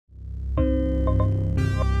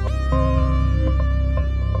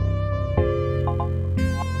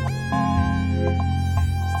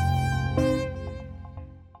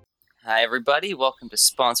Hi, everybody. Welcome to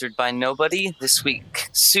Sponsored by Nobody. This week,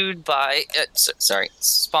 sponsored by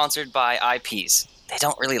IPs. They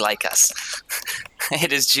don't really like us.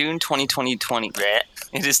 It is June 2020.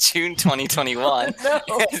 It is June 2021. No.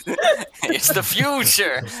 It's the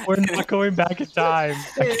future. We're not going back in time.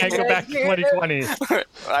 I can't go back to 2020.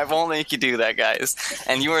 I won't make you do that, guys.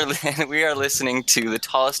 And we are listening to The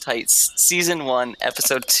Tallest Heights, Season 1,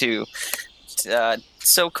 Episode 2,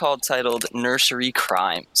 so-called titled Nursery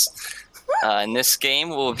Crimes. In this game,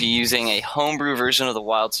 we'll be using a homebrew version of the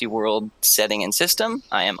Wild Sea World setting and system.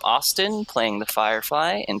 I am Austin, playing the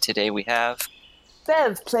Firefly, and today we have...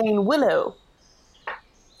 Bev playing Willow.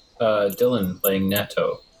 Dylan playing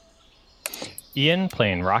Netto. Ian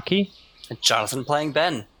playing Rocky. Jonathan playing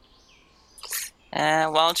Ben. Why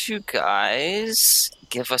don't you guys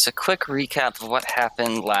give us a quick recap of what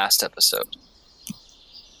happened last episode?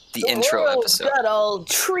 The intro world episode. Got all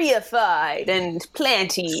treeified and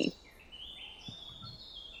planty.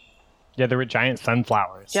 Yeah, there were giant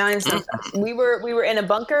sunflowers. Giants. We were in a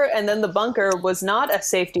bunker, and then the bunker was not a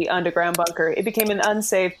safety underground bunker. It became an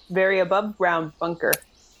unsafe, very above ground bunker.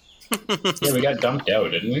 Yeah, we got dumped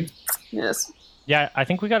out, didn't we? Yes. Yeah, I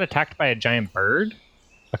think we got attacked by a giant bird.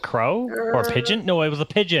 A crow? Or a pigeon? No, it was a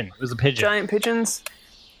pigeon. It was a pigeon. Giant pigeons.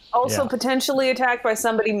 Also Yeah. potentially attacked by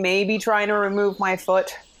somebody maybe trying to remove my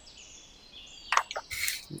foot.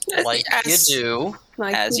 Like you do.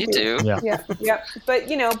 Like As you do. Yeah. Yeah. But,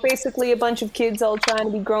 basically a bunch of kids all trying to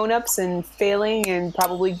be grown-ups and failing and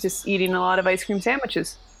probably just eating a lot of ice cream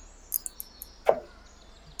sandwiches.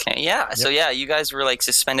 Okay, yeah. So yeah, you guys were like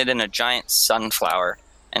suspended in a giant sunflower,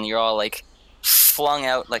 and you're all like flung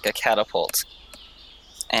out like a catapult,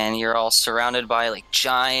 and you're all surrounded by like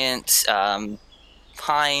giant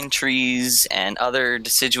pine trees and other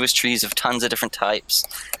deciduous trees of tons of different types.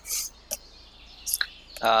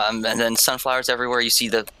 And then sunflowers everywhere. You see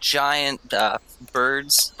the giant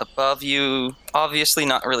birds above you, obviously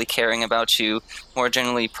not really caring about you, more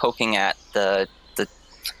generally poking at the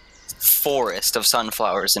forest of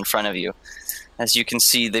sunflowers in front of you. As you can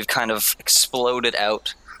see, they've kind of exploded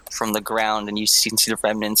out from the ground, and you can see the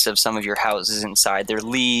remnants of some of your houses inside their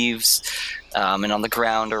leaves, and on the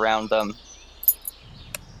ground around them.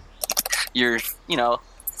 Your,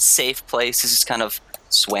 safe place is just kind of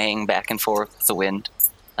swaying back and forth with the wind.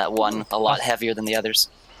 That one a lot heavier than the others.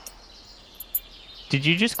 Did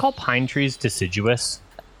you just call pine trees deciduous?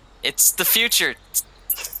 It's the future.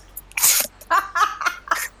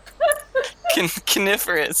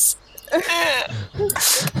 Coniferous.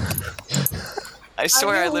 I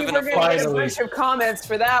swear I live in a Get a Finally. bunch of comments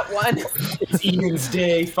for that one. It's Ian's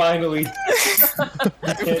day, finally. Now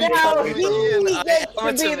he gets I'm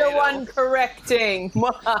a to be the tomato. one correcting.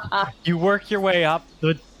 You work your way up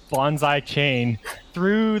the bonsai chain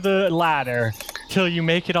through the ladder till you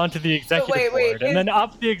make it onto the executive board, and then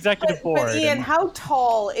up the executive board. But Ian, and- how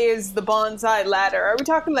tall is the bonsai ladder? Are we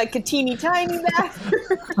talking like a teeny tiny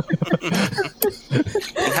ladder?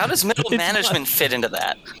 And how does middle management fit into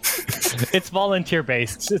that? It's volunteer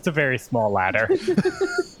based. It's a very small ladder.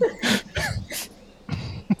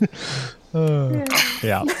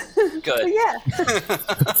 Yeah. Good. Yeah.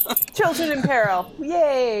 Children in peril.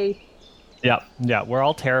 Yay. Yeah. We're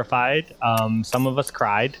all terrified. Some of us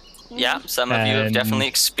cried. Yeah, some of you have And- definitely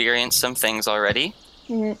experienced some things already.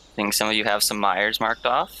 Mhm. I think some of you have some Myers marked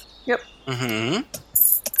off. Yep. Mm-hmm.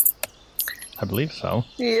 I believe so.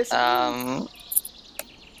 Yes.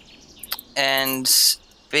 And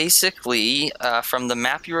basically, from the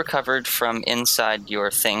map you recovered from inside your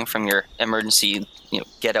thing, from your emergency,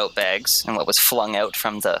 get out bags, and what was flung out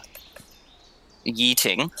from the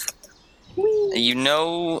yeeting, you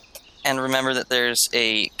know and remember that there's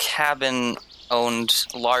a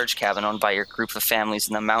large cabin owned by your group of families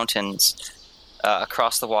in the mountains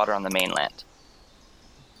across the water on the mainland.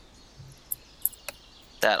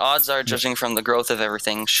 That odds are, judging from the growth of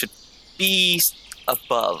everything, should be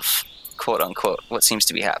above, quote unquote, what seems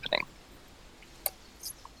to be happening.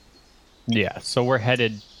 Yeah, so we're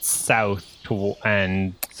headed south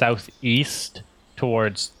and southeast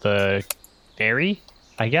towards the ferry,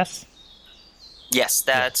 I guess. Yes,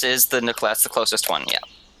 that's the closest one, yeah.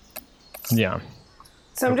 Yeah.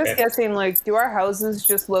 So I'm just okay. guessing, do our houses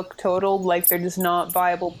just look totaled, like they're just not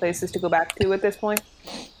viable places to go back to at this point?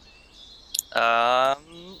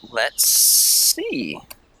 Let's see.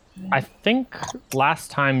 I think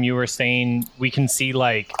last time you were saying we can see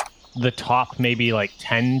the top maybe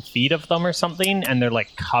 10 feet of them or something, and they're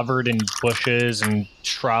covered in bushes and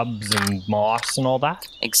shrubs and moss and all that.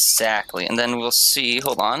 Exactly. And then we'll see,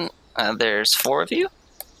 hold on, there's 4 of you?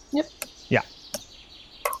 Yep. Yeah.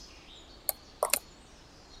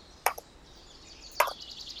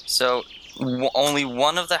 So only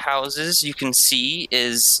one of the houses you can see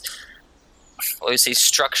is, well, I say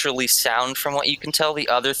structurally sound from what you can tell. The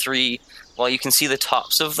other three, while you can see the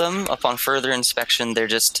tops of them, upon further inspection, they're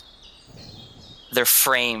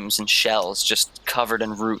frames and shells just covered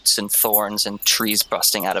in roots and thorns and trees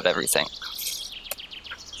busting out of everything.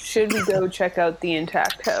 Should we go check out the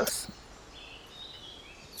intact house?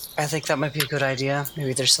 I think that might be a good idea.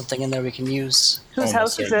 Maybe there's something in there we can use. Whose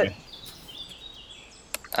house is it?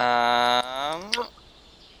 Let's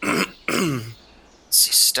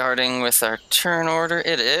see, starting with our turn order,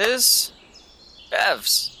 it is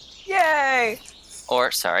Bev's. Yay!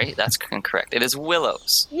 Or, sorry, that's incorrect. It is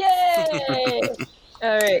Willow's. Yay!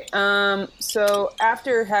 All right. So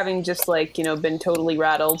after having just been totally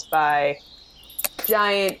rattled by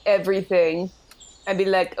giant everything, I'd be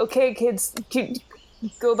like, okay, kids,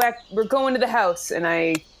 go back. We're going to the house, and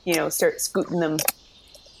I, start scooting them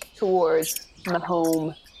towards the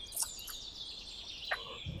home.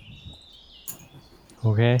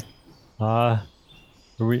 Okay. Are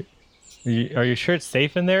you sure it's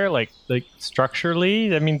safe in there? Like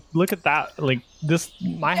structurally? I mean, look at that. Like this,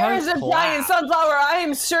 my house. There's a giant sunflower. I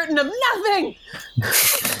am certain of nothing.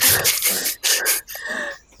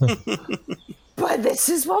 But this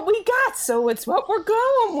is what we got, so it's what we're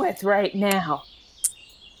going with right now.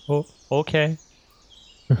 Oh, okay.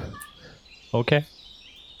 Okay.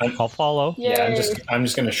 I'll follow. Yeah, I'm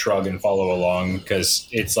just gonna shrug and follow along because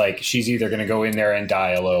it's like she's either gonna go in there and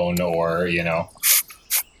die alone, or Yeah.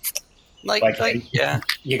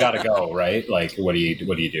 you gotta go, right? Like, what do you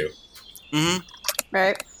do? Mm-hmm.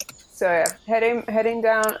 Right. So yeah, heading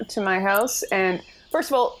down to my house, and first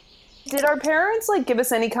of all, did our parents give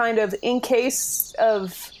us any kind of, in case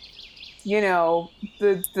of,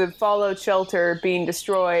 the fallout shelter being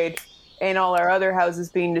destroyed and all our other houses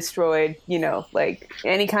being destroyed,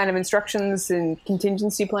 any kind of instructions and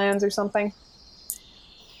contingency plans or something?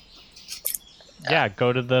 Yeah,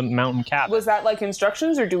 go to the mountain cabin. Was that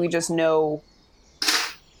instructions, or do we just know?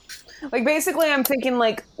 Basically, I'm thinking,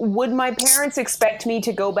 would my parents expect me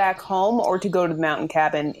to go back home or to go to the mountain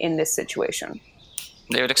cabin in this situation?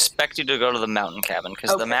 They would expect you to go to the mountain cabin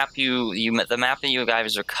because the map the map that you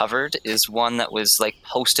guys are covered is one that was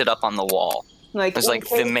posted up on the wall. It was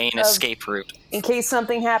the main escape route. In case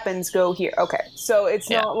something happens, go here. Okay, so it's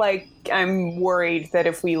not like I'm worried that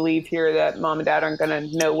if we leave here that Mom and Dad aren't going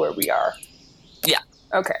to know where we are. Yeah.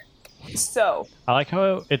 Okay, so I like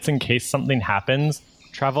how it's in case something happens,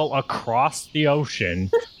 travel across the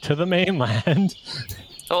ocean to the mainland.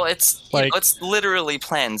 Well, it's it's literally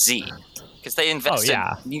Plan Z. Because they invested,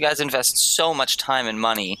 you guys invest so much time and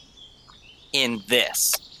money in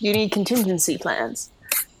this. You need contingency plans.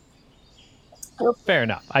 Fair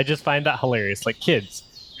enough. I just find that hilarious.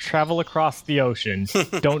 Kids, travel across the ocean.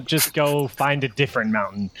 Don't just go find a different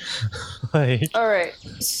mountain. All right.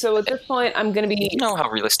 So at this point, I'm going to be... You know how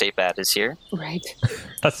real estate bad is here. Right.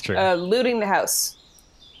 That's true. Looting the house.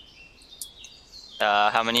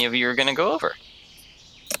 How many of you are going to go over?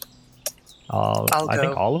 I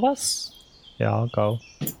think all of us? Yeah, I'll go.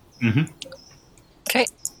 Mm-hmm. Okay.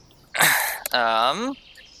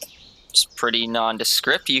 It's pretty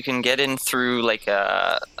nondescript. You can get in through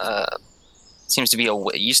seems to be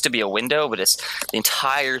it used to be a window, but the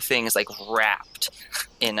entire thing is wrapped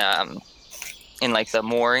in the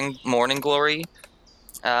morning glory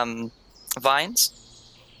vines.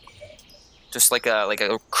 Just like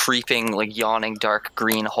a creeping, yawning dark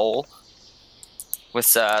green hole with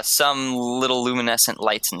some little luminescent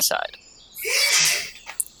lights inside.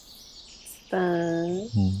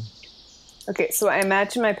 Okay, so I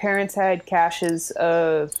imagine my parents had caches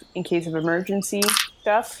of, in case of emergency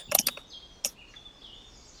stuff.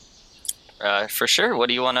 For sure. How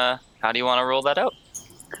do you want to roll that out?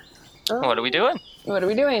 What are we doing?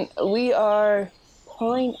 We are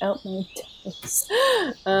pulling out my dice.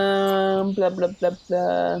 Blah, blah, blah,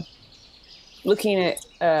 blah. Looking at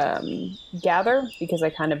gather, because I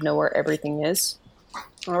kind of know where everything is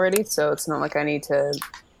already, so it's not like I need to,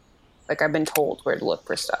 I've been told where to look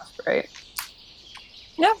for stuff, right?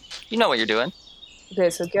 Yeah, you know what you're doing.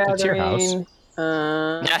 Okay, so gathering. It's your house.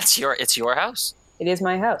 Yeah, it's your house. It is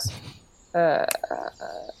my house.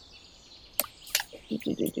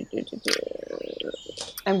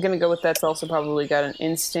 I'm gonna go with that's also probably got an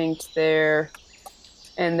instinct there,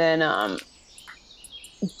 and then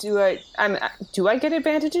do I get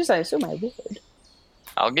advantages? I assume I would.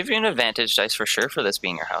 I'll give you an advantage dice for sure for this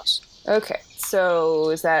being your house. Okay, so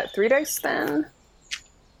is that 3 dice then?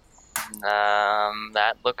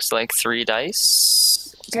 That looks like 3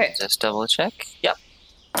 dice. Okay. Just double check. Yep.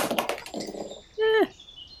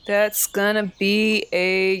 That's gonna be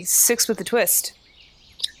a 6 with a twist.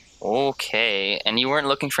 Okay, and you weren't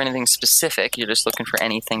looking for anything specific. You're just looking for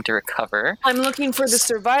anything to recover. I'm looking for the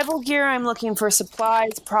survival gear. I'm looking for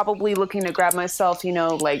supplies. Probably looking to grab myself,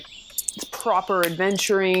 like proper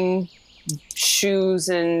adventuring shoes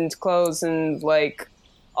and clothes, and like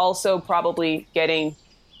also probably getting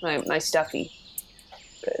my stuffy.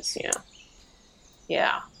 Because,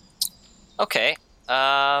 yeah. Okay.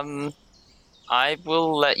 I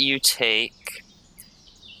will let you take...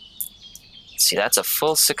 Let's see, that's a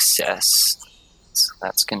full success. So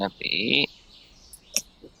that's going to be...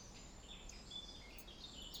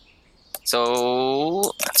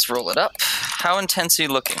 So, let's roll it up. How intense are you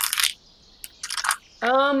looking?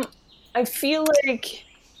 I feel like...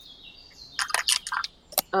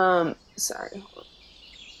 Sorry.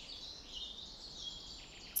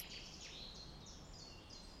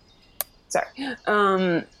 Sorry.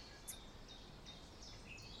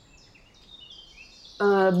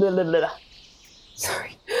 Blah, blah, blah.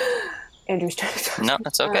 Sorry. Andrew's trying to talk. No,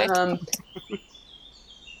 that's okay.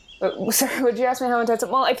 Sorry, would you ask me how intense?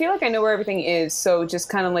 Well, I feel like I know where everything is, so just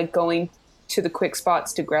kind of like going to the quick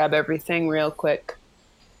spots to grab everything real quick.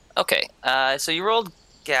 Okay, so you rolled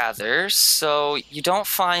gather, so you don't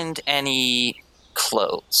find any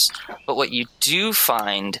clothes. But what you do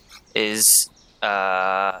find is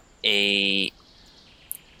a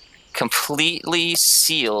completely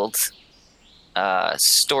sealed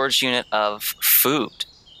storage unit of food,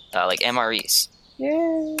 like MREs,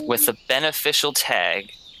 Yay. with a beneficial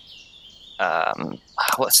tag.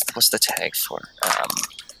 What's the tag for?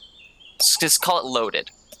 Just call it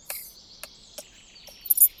loaded.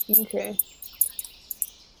 Okay.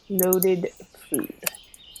 Loaded food.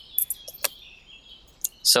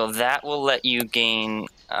 So that will let you gain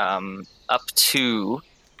up to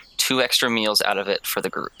 2 extra meals out of it for the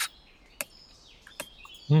group.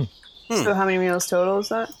 So how many meals total is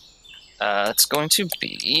that? It's going to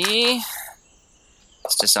be...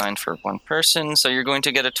 It's designed for 1 person, so you're going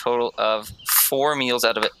to get a total of 4 meals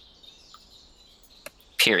out of it.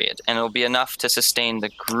 Period. And it'll be enough to sustain the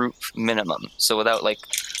group minimum. So without, like,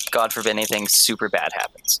 God forbid anything super bad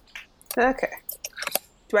happens. Okay.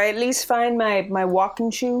 Do I at least find my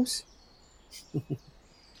walking shoes?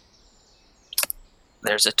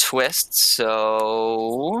 There's a twist,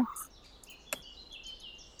 so...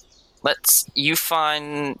 Let's say you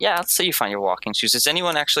find your walking shoes. Does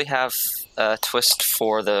anyone actually have a twist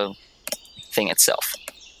for the thing itself?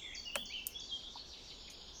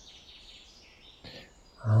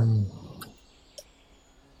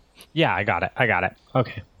 Yeah, I got it.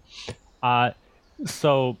 Okay.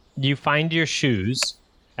 So you find your shoes,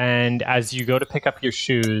 and as you go to pick up your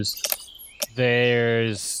shoes,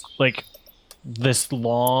 there's like this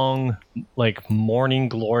long, like morning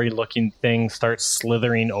glory looking thing starts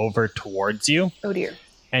slithering over towards you. Oh dear.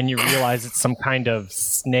 And you realize it's some kind of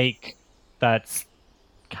snake that's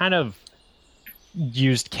kind of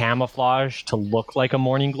used camouflage to look like a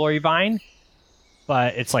morning glory vine,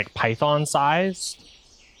 but it's like python sized,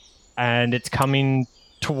 and it's coming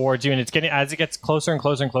towards you, and it's getting, as it gets closer and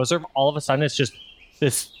closer and closer, all of a sudden it's just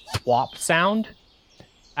this thwop sound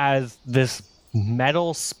as this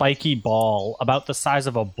metal spiky ball about the size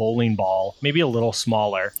of a bowling ball, maybe a little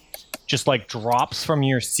smaller, just like drops from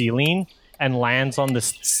your ceiling and lands on the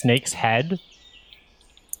snake's head.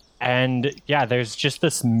 And yeah, there's just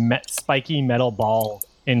this spiky metal ball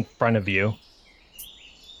in front of you.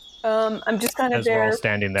 I'm just kind of as we're there, all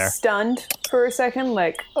standing there, stunned for a second,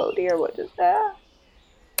 like, oh dear, what is that?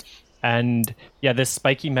 And yeah, this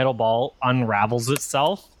spiky metal ball unravels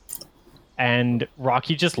itself, and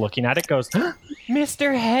Rocky, just looking at it, goes,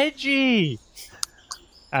 "Mr. Hedgie!"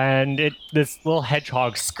 And this little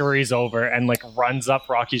hedgehog scurries over and like runs up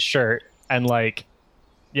Rocky's shirt and like,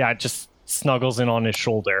 yeah, just snuggles in on his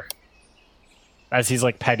shoulder as he's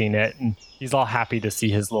like petting it, and he's all happy to see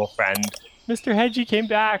his little friend. Mr. Hedgie came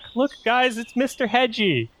back. Look, guys, it's Mr.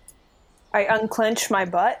 Hedgie. I unclench my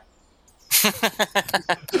butt.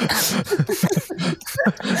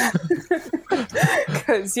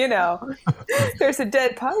 Because, there's a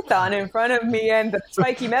dead python in front of me and the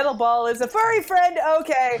spiky metal ball is a furry friend.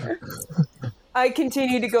 Okay. I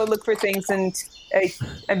continue to go look for things, and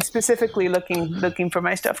I'm specifically looking for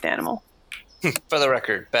my stuffed animal. For the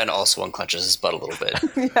record, Ben also unclenches his butt a little bit.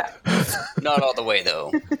 Yeah. Not all the way,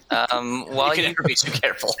 though. While You can never be too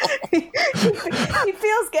careful. He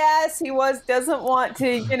feels gas. He doesn't want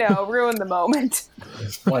to, ruin the moment.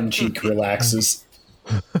 One cheek relaxes.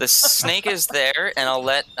 The snake is there, and I'll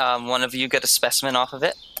let one of you get a specimen off of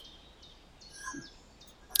it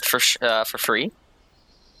for free.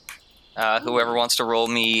 Whoever wants to roll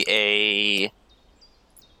me a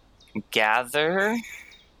gather.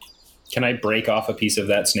 Can I break off a piece of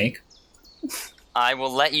that snake? I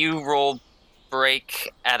will let you roll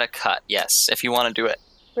break at a cut. Yes, if you want to do it,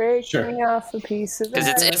 Break Sure. me off a piece of because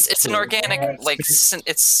that. it's an organic like it's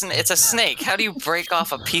a snake. How do you break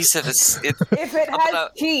off a piece of it? If it has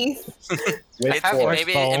about- teeth, With have force.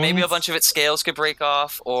 Maybe a bunch of its scales could break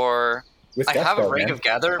off, or With I have a gusto, ring man. of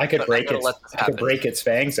gather. I could but break I'm its. gonna let this I could happen. break its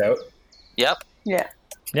fangs out. yep, yeah.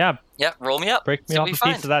 Yeah, roll me up. break me See off what a you piece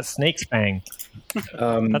find. of that snake's fang.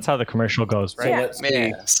 That's how the commercial goes, So right? Yeah. let's see.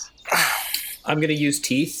 Yes. I'm going to use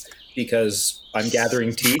teeth because I'm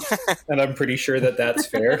gathering teeth, and I'm pretty sure that that's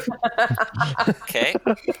fair. Okay,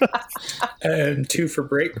 And 2 for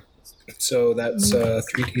break, so that's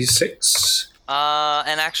 3d6.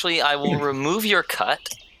 and actually, I will remove your cut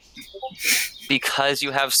because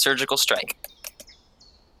you have surgical strike.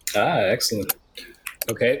 Ah, excellent.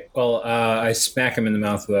 Okay, well, I smack him in the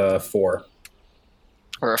mouth with a 4.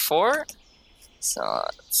 For a 4. So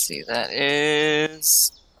let's see, that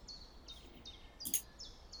is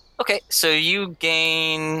okay. So you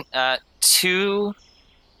gain 2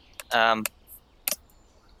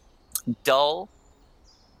 dull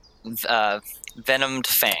venomed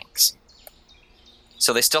fangs.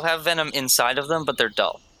 So they still have venom inside of them, but they're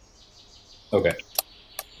dull. Okay.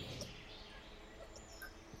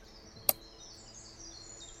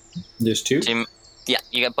 There's 2? So yeah,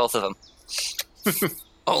 you get both of them.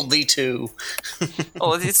 Only 2.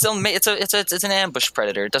 Oh, it's still it's an ambush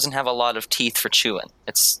predator. It doesn't have a lot of teeth for chewing.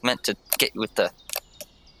 It's meant to get you with the.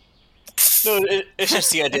 No, it's just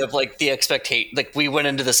the idea of like the expectation. Like we went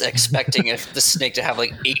into this expecting the snake to have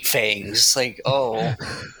like 8 fangs. Like, oh,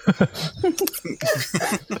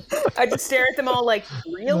 I just stare at them all like,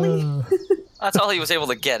 really? That's all he was able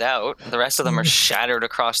to get out. The rest of them are shattered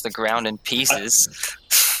across the ground in pieces.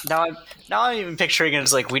 now I'm even picturing it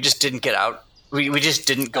as like we just didn't get out. We just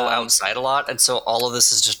didn't go outside a lot, and so all of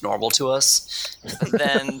this is just normal to us.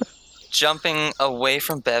 Then jumping away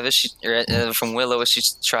from Bev from Willow as she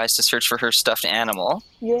tries to search for her stuffed animal,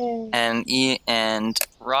 Yeah. and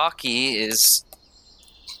Rocky is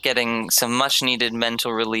getting some much needed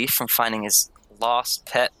mental relief from finding his lost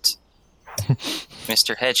pet,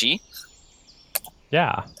 Mr. Hedgie.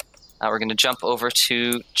 Yeah. We're going to jump over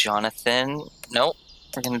to Jonathan. Nope.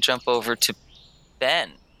 We're going to jump over to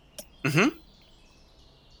Ben. Mhm.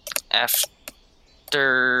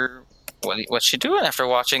 After what's she doing after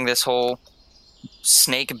watching this whole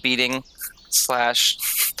snake beating /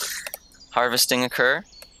 harvesting occur?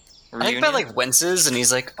 I think Ben like winces, and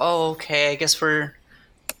he's like, "Oh, okay. I guess we're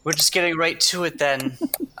just getting right to it then."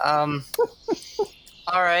 All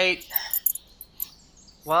right.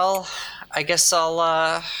 Well, I guess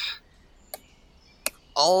I'll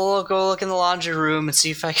go look in the laundry room and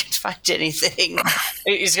see if I can find anything.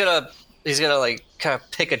 He's gonna like kind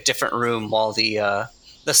of pick a different room while the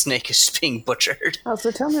snake is being butchered.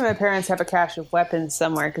 Also, tell me my parents have a cache of weapons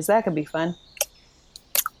somewhere, because that could be fun.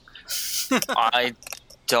 I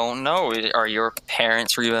don't know. Are your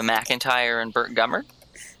parents Reba McEntire and Burt Gummer?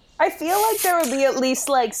 I feel like there would be at least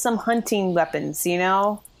like some hunting weapons, you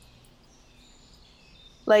know?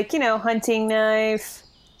 Like, hunting knife,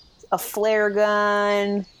 a flare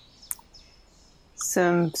gun,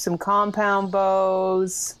 some compound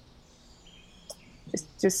bows.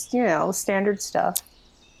 Just standard stuff.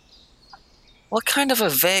 What kind of a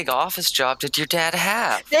vague office job did your dad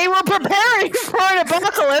have? They were preparing for an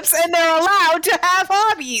apocalypse, and they're allowed to have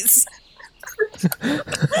hobbies.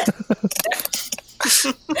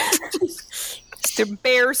 Mr.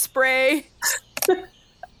 Bear Spray.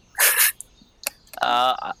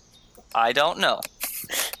 I don't know.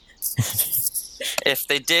 If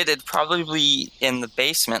they did, it'd probably be in the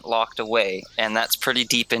basement locked away, and that's pretty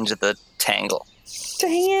deep into the tangle.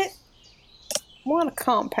 Dang it. I want a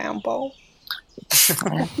compound bow.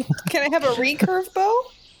 Can I have a recurve bow?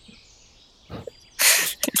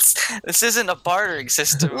 This isn't a bartering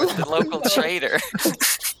system with the local trader.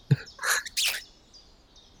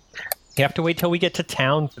 You have to wait till we get to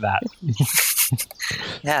town for that.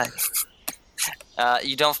 Yeah.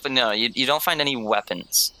 You don't find any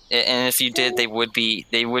weapons, and if you did, they would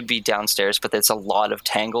be downstairs. But there's a lot of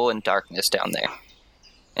tangle and darkness down there.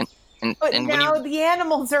 But And now the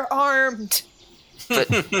animals are armed. But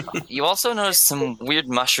you also noticed some weird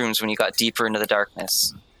mushrooms when you got deeper into the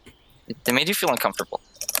darkness. They made you feel uncomfortable.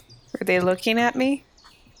 Are they looking at me?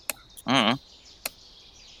 Mm.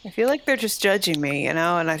 I feel like they're just judging me, and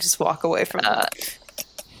I just walk away from them.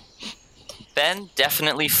 Ben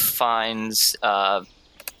definitely finds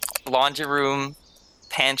laundry room,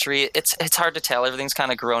 pantry. It's hard to tell. Everything's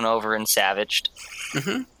kind of grown over and savaged.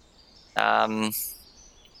 Mm-hmm.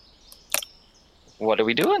 What are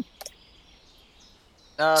we doing?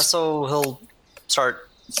 So he'll start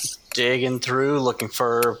digging through, looking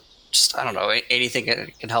for just, I don't know, anything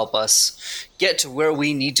that can help us get to where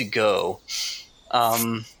we need to go.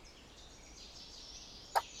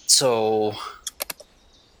 So,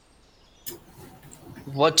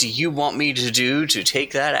 what do you want me to do to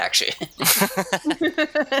take that action?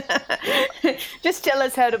 Just tell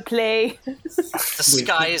us how to play. The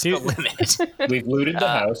sky is the limit. We've looted the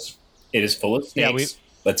house. It is full of snakes.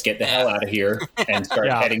 Let's get the hell out of here and start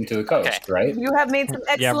heading to the coast, right? You have made some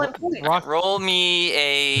excellent points. Roll me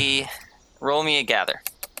a gather.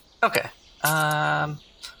 Okay.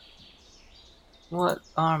 What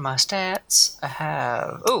are my stats? I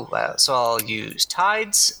have... so I'll use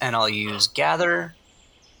Tides, and I'll use Gather,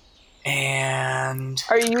 and...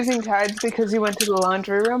 Are you using Tides because you went to the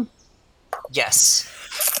laundry room? Yes.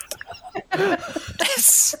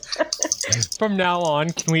 From now on,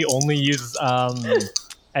 can we only use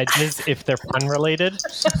edges if they're pun related?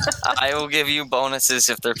 I will give you bonuses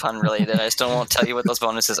if they're pun related. I still won't tell you what those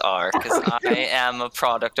bonuses are because I am a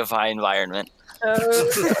product of high environment.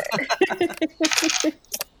 Okay.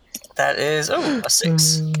 That is a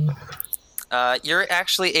 6. You're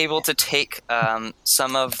actually able to take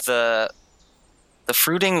some of the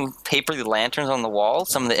fruiting paper lanterns on the wall,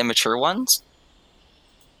 some of the immature ones.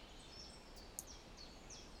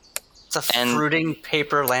 The fruiting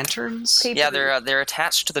paper lanterns? Yeah, they're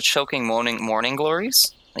attached to the choking morning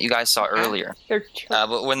glories that you guys saw earlier.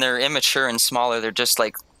 But when they're immature and smaller, they're just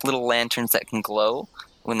like little lanterns that can glow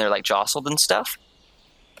when they're like jostled and stuff.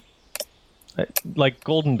 Like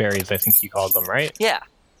golden berries, I think you called them, right? Yeah.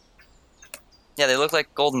 Yeah, they look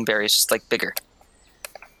like golden berries, just like bigger.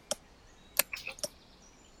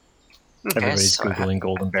 Okay, Everybody's Googling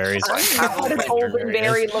golden berries. I know what a golden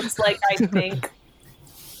berry looks like, I think.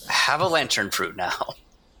 I have a lantern fruit now.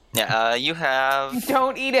 Yeah, you have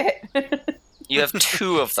Don't eat it. you have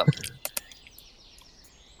 2 of them.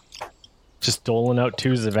 Just doling out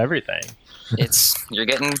 2s of everything. You're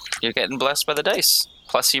getting blessed by the dice.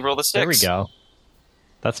 Plus you roll the 6. There we go.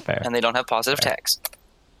 That's fair. And they don't have positive tags.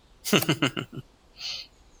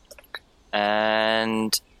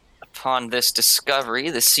 And upon this discovery,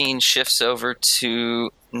 the scene shifts over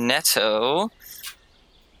to Netto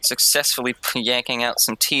successfully yanking out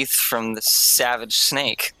some teeth from the savage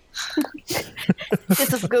snake.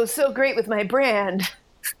 This will go so great with my brand.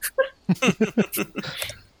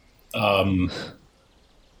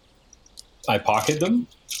 I pocket them.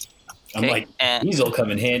 I'm Okay, like, these will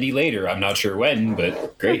come in handy later. I'm not sure when,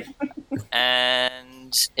 but great.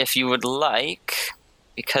 And if you would like,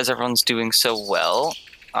 because everyone's doing so well,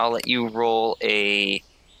 I'll let you roll a...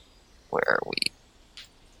 Where are we?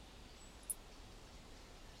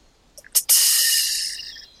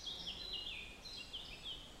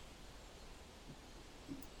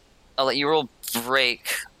 I'll let you roll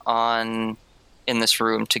break in this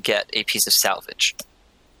room to get a piece of salvage.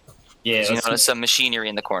 Yeah, So you notice some machinery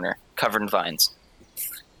in the corner, covered in vines.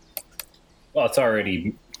 well, it's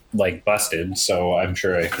already like busted, so I'm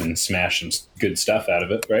sure I can smash some good stuff out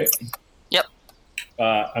of it, right? Yep.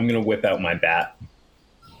 I'm gonna whip out my bat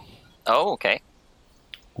Oh, okay.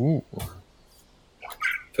 Ooh.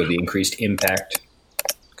 for the increased impact.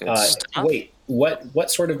 Good stuff. Wait, what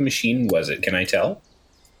sort of machine was it? Can I tell?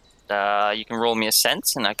 You can roll me a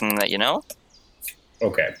sense, and I can let you know.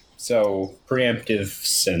 Okay, so preemptive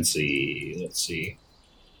sensei. Let's see.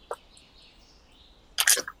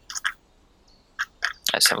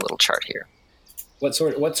 I just have a little chart here. What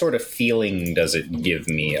sort of feeling does it give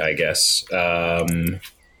me? I guess. Can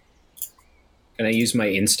I use my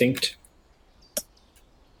instinct?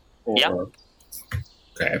 Yeah.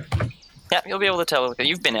 Okay. Yeah, you'll be able to tell.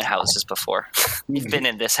 You've been in houses before. You've been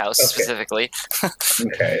in this house specifically.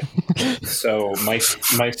 Okay. So my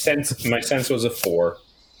sense was a 4.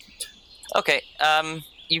 Okay.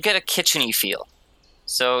 You get a kitchen-y feel.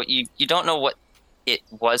 So you don't know what it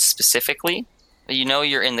was specifically, but you know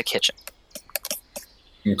you're in the kitchen.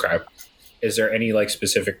 Okay. Is there any like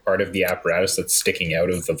specific part of the apparatus that's sticking out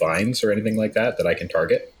of the vines or anything like that I can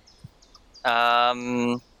target?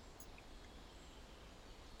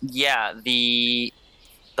 Yeah, the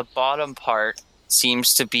bottom part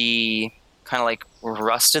seems to be kind of like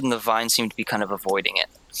rusted, and the vines seem to be kind of avoiding it.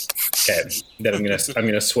 Okay. Then I'm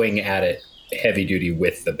gonna swing at it heavy duty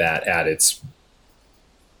with the bat at its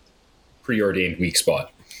preordained weak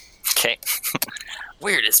spot. Okay.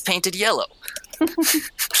 Weird, it's painted yellow.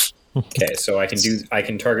 Okay, so I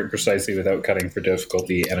can target precisely without cutting for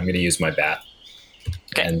difficulty, and I'm going to use my bat.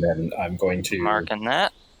 Okay. And then I'm going to Marking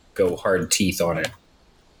that. go hard teeth on it.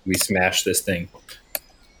 We smash this thing.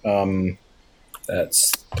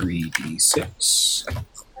 That's 3d6.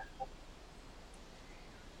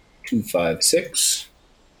 2, 5, 6.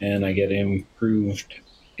 And I get improved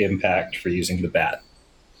impact for using the bat,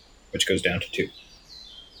 which goes down to 2.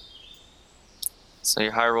 So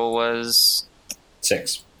your high roll was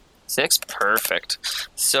 6. 6? Perfect.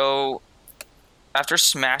 So after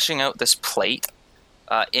smashing out this plate,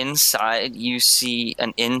 inside you see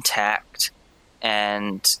an intact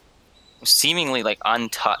and seemingly like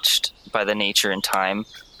untouched by the nature and time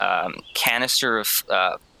canister of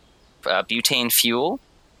butane fuel.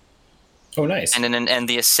 Oh, nice. And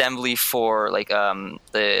the assembly for like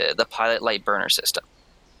the pilot light burner system.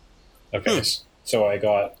 Okay, so I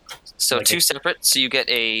got... So like two separate. So you get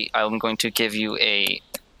I'm going to give you a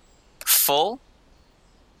full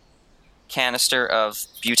canister of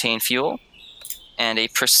butane fuel and a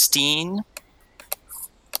pristine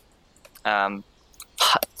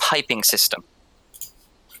piping system.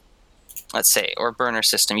 Let's say, or burner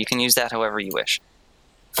system. You can use that however you wish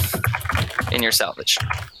in your salvage.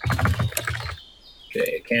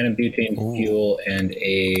 Okay, a can of butane fuel and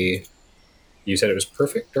a... You said it was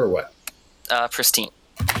perfect, or what? Pristine.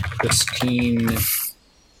 Pristine...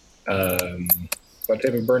 what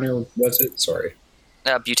type of burner was it? Sorry.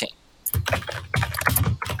 Butane.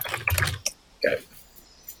 Okay.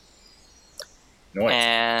 Nice.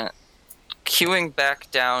 And queuing back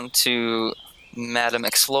down to Madam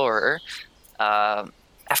Explorer,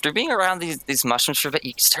 after being around these mushrooms for a bit,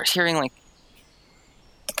 you start hearing like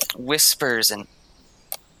whispers and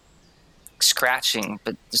scratching,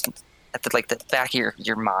 but just at the back of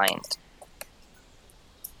your mind.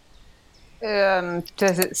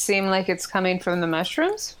 Does it seem like it's coming from the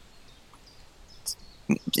mushrooms?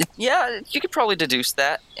 Yeah, you could probably deduce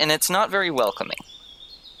that, and it's not very welcoming.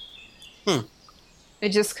 It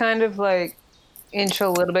just kind of like inch a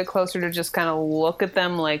little bit closer to just kind of look at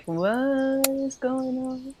them like, what is going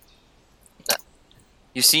on?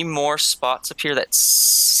 You see more spots appear that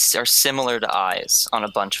are similar to eyes on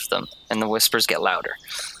a bunch of them, and the whispers get louder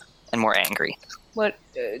and more angry. What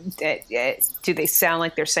do they sound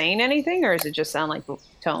like they're saying anything, or does it just sound like the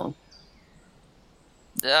tone?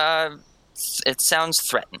 It sounds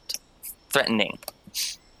threatening.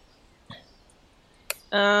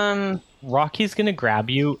 Rocky's gonna grab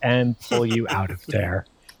you and pull you out of there.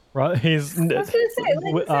 He's I was gonna say,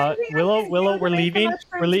 Willow. We're leaving.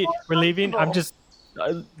 We're leaving. I'm just.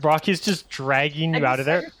 Rocky's just dragging you out of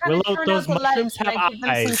there. Willow, those mushrooms have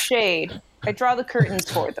eyes. Some shade. I draw the curtains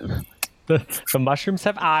for them. The mushrooms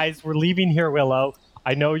have eyes. We're leaving here, Willow.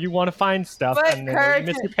 I know you want to find stuff. But and you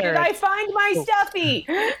miss your did parents. I find my stuffy?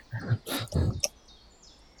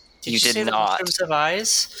 Did You say did the not. mushrooms have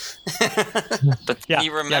eyes? But Yeah,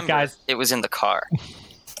 you remember, guys. it was in the car.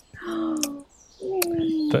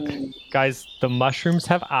 Guys, the mushrooms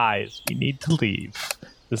have eyes. We need to leave.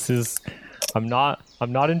 This is. I'm not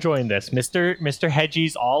enjoying this. Mr.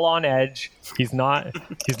 Hedgie's all on edge. He's not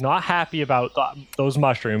happy about those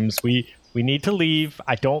mushrooms. We need to leave.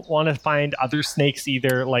 I don't want to find other snakes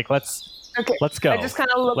either. Like let's go. I just kind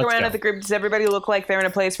of look Let's around go. at the group. Does everybody look like they're in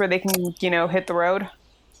a place where they can, hit the road?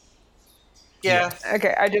 Yeah.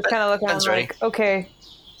 Okay, I just kind of look around That's right. like, okay,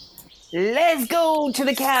 let's go to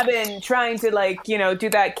the cabin, trying to do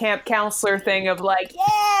that camp counselor thing of like,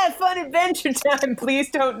 yeah, fun adventure time.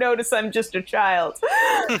 Please don't notice I'm just a child.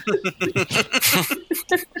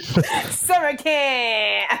 Summer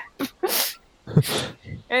camp.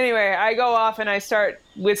 Anyway, I go off and I start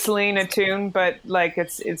whistling a tune, but like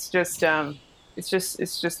it's just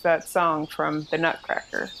that song from the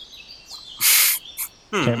Nutcracker.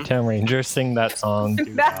 Camptown Rangers sing that song.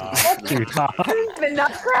 That's the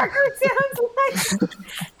Nutcracker sounds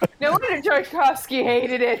like. No wonder Tchaikovsky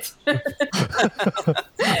hated it.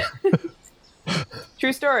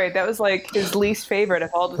 True story. That was like his least favorite of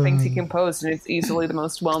all the things he composed, and it's easily the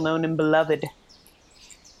most well-known and beloved.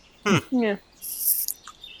 Yeah.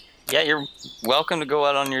 Yeah, you're welcome to go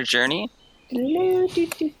out on your journey. You've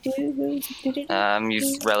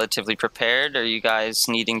relatively prepared. Are you guys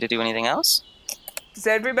needing to do anything else? Does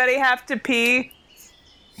everybody have to pee?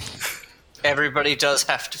 Everybody does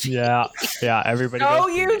have to be. Yeah, everybody. Go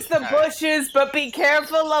goes- use the bushes, but be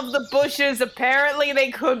careful of the bushes. Apparently, they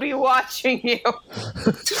could be watching you.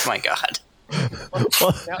 Oh my god.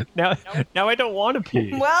 Well, now I don't want to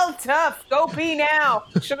pee. Well, tough. Go pee now.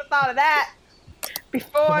 Should have thought of that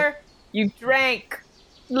before you drank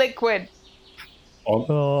liquid.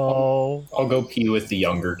 Oh, I'll go pee with the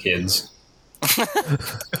younger kids.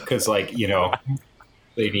 Because,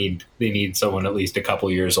 they need someone at least a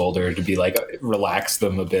couple years older to be like, relax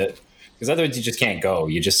them a bit. Because otherwise you just can't go.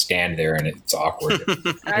 You just stand there and it's awkward.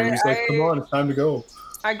 Everyone's like, come on, it's time to go.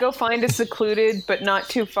 I go find a secluded but not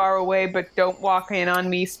too far away, but don't walk in on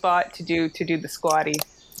me spot to do the squatty.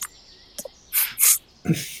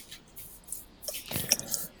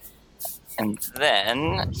 And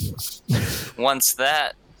then, once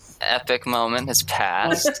that epic moment has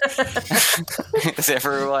passed, as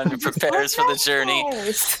everyone prepares for the journey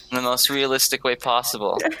in the most realistic way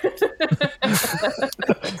possible.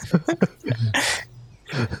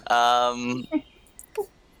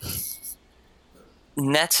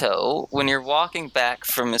 Netto, when you're walking back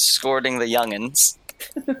from escorting the young'uns,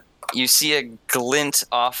 you see a glint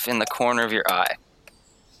off in the corner of your eye.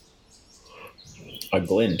 A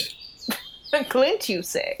glint. A glint, you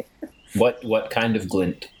say? What kind of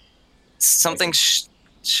glint? Something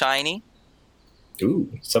shiny. Ooh,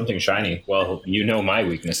 something shiny. Well, you know my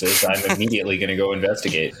weaknesses. I'm immediately going to go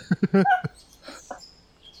investigate.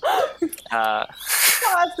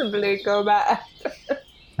 Possibly go back.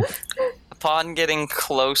 Upon getting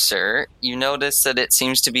closer, you notice that it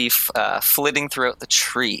seems to be flitting throughout the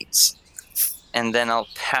trees. And then I'll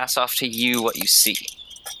pass off to you what you see.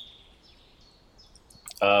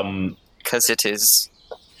 Because it's...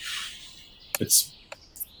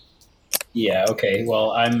 Yeah, okay.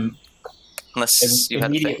 Well, Unless you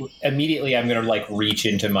had immediately I'm going to like reach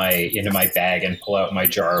into my bag and pull out my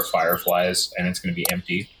jar of fireflies, and it's going to be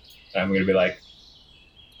empty. And I'm going to be like,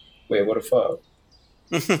 wait, what the fuck?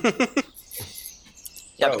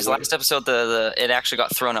 Yeah, because last episode it actually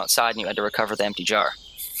got thrown outside and you had to recover the empty jar.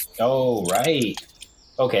 Oh, right.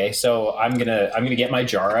 Okay, so I'm gonna get my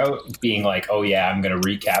jar out, being like, oh yeah, I'm gonna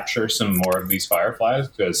recapture some more of these fireflies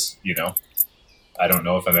because I don't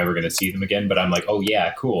know if I'm ever gonna see them again. But I'm like, oh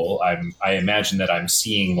yeah, cool. I imagine that I'm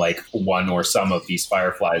seeing like one or some of these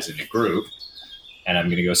fireflies in a group, and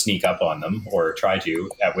I'm gonna go sneak up on them or try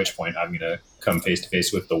to. At which point, I'm gonna come face to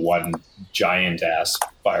face with the one giant ass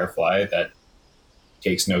firefly that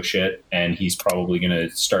takes no shit, and he's probably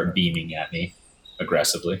gonna start beaming at me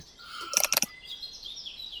aggressively.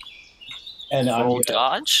 And Roll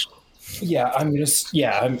dodge? Yeah, I'm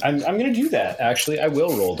gonna do that. Actually, I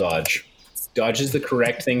will roll dodge. Dodge is the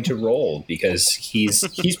correct thing to roll because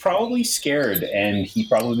he's probably scared and he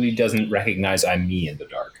probably doesn't recognize I'm me in the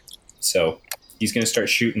dark. So he's gonna start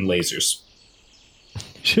shooting lasers.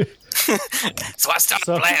 So I stopped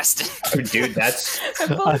blasting. Oh, dude, that's I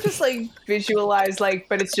both just like visualize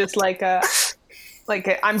but it's just like a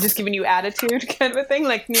I'm just giving you attitude kind of a thing,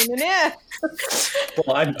 like nah.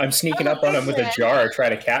 Well, I'm sneaking up on him with a jar,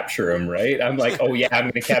 trying to capture him. Right? I'm like, oh yeah, I'm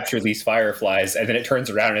going to capture these fireflies, and then it turns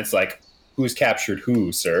around and it's like, who's captured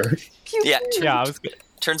who, sir? Yeah. I was.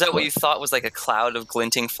 Turns out what you thought was like a cloud of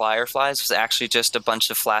glinting fireflies was actually just a bunch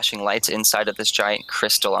of flashing lights inside of this giant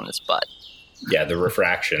crystal on his butt. Yeah, the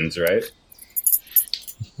refractions, right?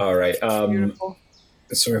 All right. Beautiful.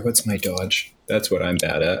 Sorry, what's my dodge? That's what I'm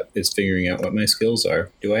bad at, is figuring out what my skills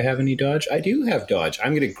are. Do I have any dodge? I do have dodge.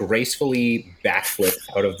 I'm going to gracefully backflip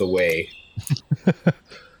out of the way.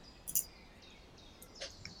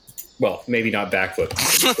 Well, maybe not backflip.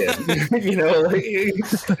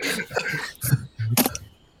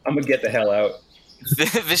 I'm going to get the hell out.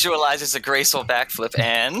 Visualizes a graceful backflip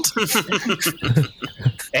and...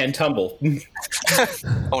 And tumble.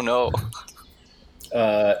 Oh no.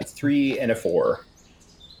 3 and a 4.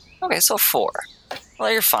 Okay, so 4.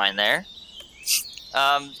 Well, you're fine there.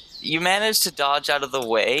 You manage to dodge out of the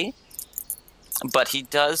way, but he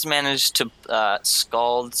does manage to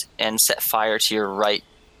scald and set fire to your right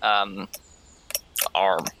arm.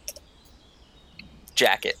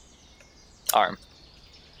 Jacket. Arm.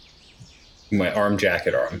 My arm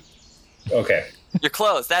jacket arm. Okay. Your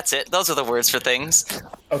clothes, that's it. Those are the words for things.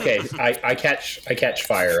 Okay, I catch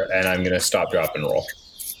fire, and I'm going to stop, drop, and roll.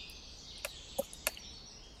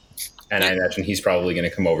 And I imagine he's probably going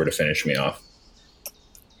to come over to finish me off.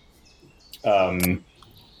 Can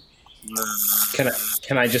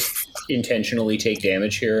I just intentionally take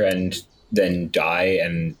damage here and then die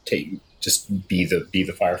and just be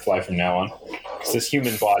the firefly from now on? Because this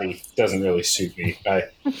human body doesn't really suit me. I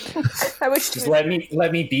wish just let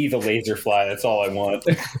me be the laser fly. That's all I want.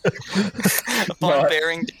 Upon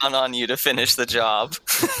bearing down on you to finish the job,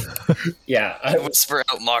 yeah, I whisper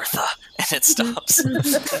out Martha, and it stops.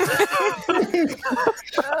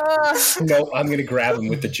 No, I'm gonna grab him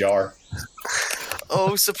with the jar.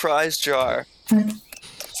 Oh, surprise jar!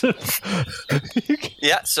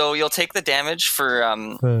 Yeah, so you'll take the damage for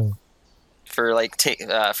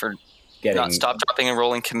not stop, dropping, and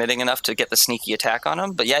rolling, committing enough to get the sneaky attack on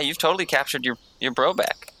him. But yeah, you've totally captured your bro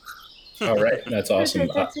back. All right, that's awesome.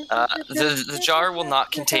 The jar will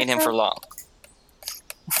not contain him for long.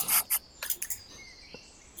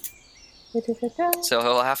 So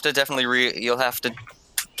he'll have to you'll have to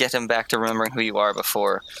get him back to remembering who you are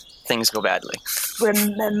before things go badly.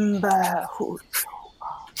 Remember who you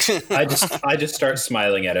are. I just start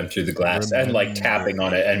smiling at him through the glass and like tapping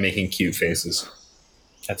on it and making cute faces.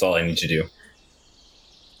 That's all I need to do.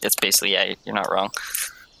 It's basically, yeah, you're not wrong.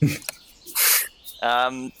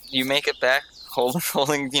 You make it back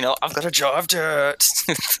holding, I've got a jar of dirt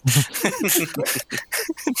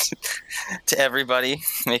to everybody,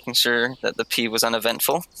 making sure that the pee was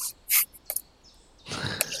uneventful.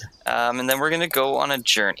 And then we're going to go on a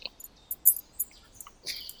journey.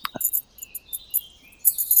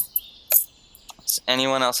 Does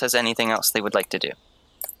anyone else has anything else they would like to do?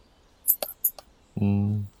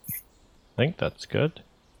 I think that's good.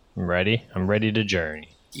 I'm ready. I'm ready to journey.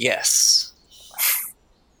 Yes.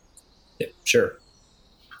 Yeah, sure.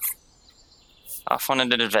 Off on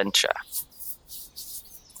an adventure.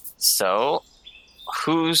 So,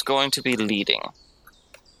 who's going to be leading?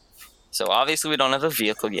 So obviously we don't have a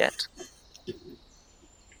vehicle yet.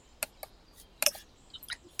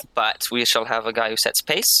 But we shall have a guy who sets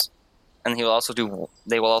pace, and they will also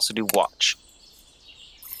do watch.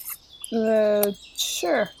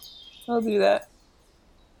 Sure. I'll do that.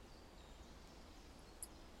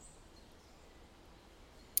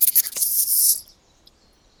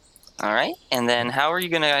 All right, and then how are you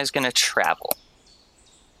guys gonna travel?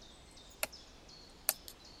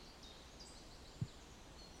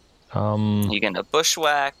 You gonna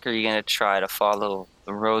bushwhack, or are you gonna try to follow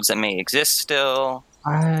the roads that may exist still?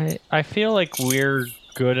 I feel like we're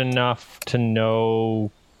good enough to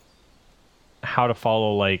know how to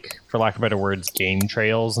follow, like, for lack of better words, game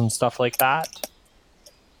trails and stuff like that.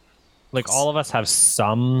 Like, all of us have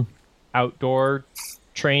some outdoor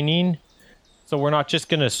training, so we're not just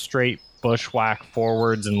gonna straight bushwhack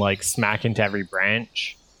forwards and like smack into every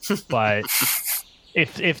branch. But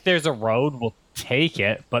if there's a road, we'll take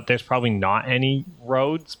it. But there's probably not any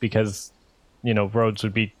roads because, roads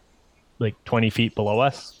would be like 20 feet below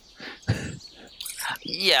us.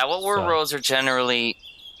 Yeah, well, roads are generally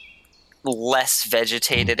less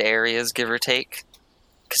vegetated areas, give or take,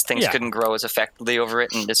 because things couldn't grow as effectively over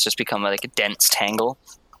it, and it's just become like a dense tangle.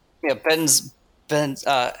 Yeah, Ben's.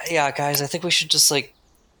 Yeah, guys, I think we should just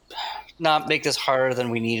not make this harder than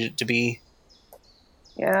we need it to be.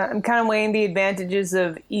 Yeah, I'm kind of weighing the advantages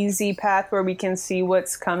of easy path where we can see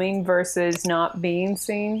what's coming versus not being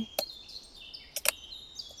seen.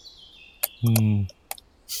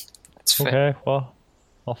 That's fair. Okay, well,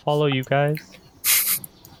 I'll follow you guys. I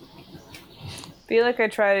feel like I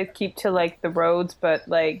try to keep to like the roads, but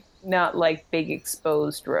like not like big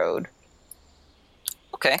exposed road.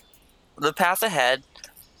 Okay. The path ahead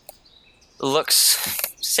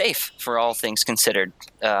looks safe for all things considered.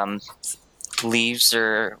 Leaves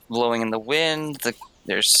are blowing in the wind.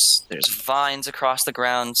 There's vines across the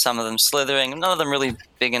ground, some of them slithering. None of them really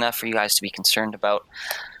big enough for you guys to be concerned about.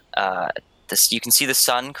 You can see the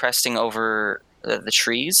sun cresting over the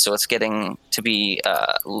trees, so it's getting to be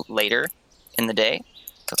later in the day.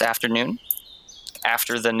 So it's afternoon.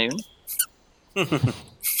 After the noon.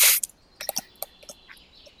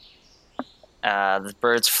 The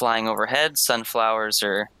birds flying overhead, sunflowers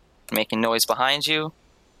are making noise behind you.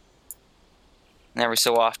 And every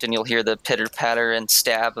so often you'll hear the pitter-patter and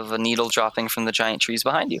stab of a needle dropping from the giant trees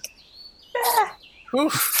behind you.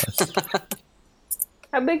 Oof.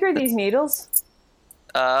 How big are these needles?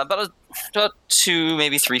 About 2,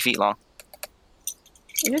 maybe 3 feet long.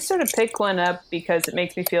 I just sort of pick one up because it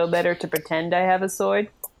makes me feel better to pretend I have a sword.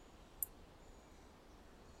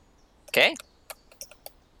 Okay.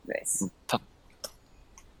 Nice.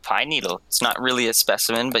 Pine needle. It's not really a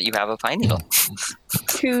specimen, but you have a pine needle.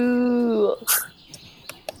 Cool.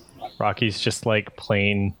 Rocky's just like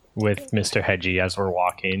playing with Mr. Hedgie as we're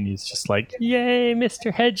walking. He's just like, yay,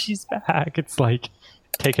 Mr. Hedgie's back. It's like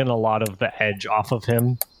taking a lot of the edge off of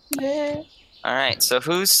him. Yeah. All right, so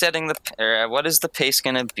who's setting what is the pace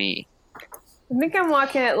going to be? I think I'm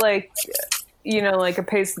walking at like a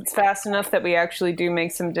pace that's fast enough that we actually do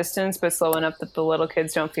make some distance, but slow enough that the little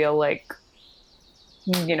kids don't feel like,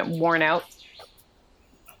 worn out.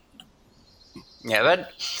 Yeah,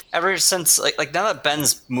 but ever since like now that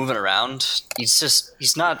Ben's moving around, he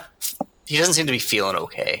doesn't seem to be feeling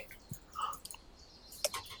okay.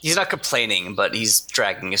 He's not complaining, but he's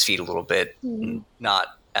dragging his feet a little bit, not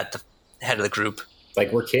at the head of the group.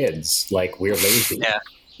 Like, we're kids. Like, we're lazy. Yeah.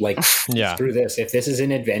 Like, Yeah. Through this, if this is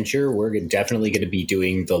an adventure, we're definitely going to be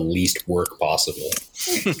doing the least work possible.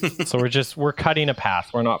 So we're cutting a path.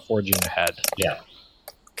 We're not forging ahead. Yeah.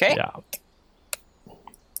 Okay. Yeah.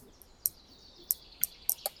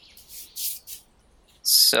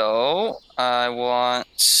 So I want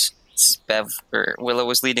Willow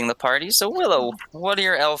was leading the party. So Willow, what are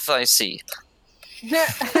your elf I see?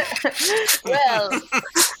 Well,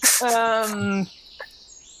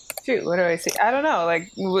 Shoot, what do I see? I don't know.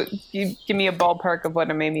 Like, you give me a ballpark of what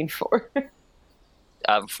I'm aiming for.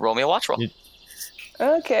 Roll me a watch roll.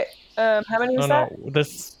 Okay. How many was that? No.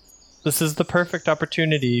 This is the perfect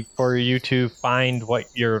opportunity for you to find what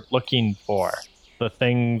you're looking for. The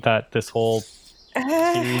thing that this whole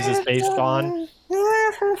series is based on.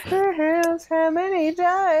 How many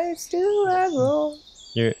dice do I roll?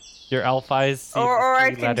 Your elf eyes see Or the I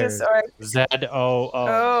three can letters. just. Z-O-O.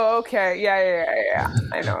 Oh, okay. Yeah.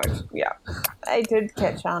 I know. Yeah. I did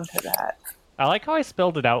catch on to that. I like how I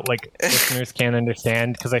spelled it out like listeners can't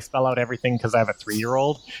understand because I spell out everything because I have a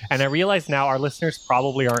 3-year-old. And I realize now our listeners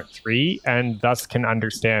probably aren't 3 and thus can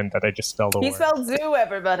understand that I just spelled a He word. spelled zoo,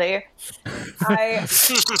 everybody. I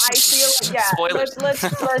feel Spoilers.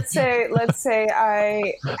 Let's say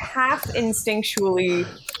I half instinctually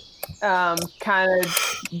kind of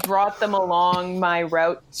brought them along my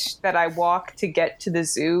route that I walk to get to the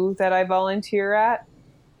zoo that I volunteer at.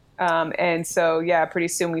 And so, yeah, pretty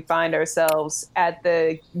soon we find ourselves at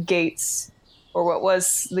the gates, or what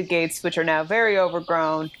was the gates, which are now very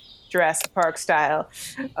overgrown, Jurassic Park style,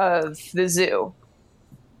 of the zoo.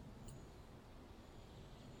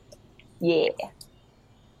 Yeah.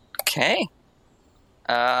 Okay.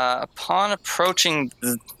 Upon approaching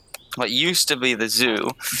what used to be the zoo,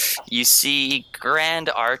 you see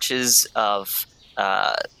grand arches of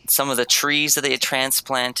some of the trees that they had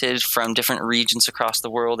transplanted from different regions across the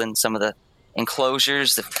world, and some of the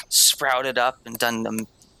enclosures that sprouted up and done them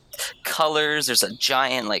colors. There's a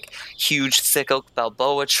giant, like, huge thick oak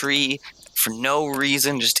Balboa tree for no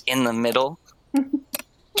reason, just in the middle,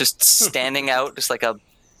 just standing out, just like a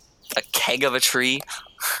keg of a tree.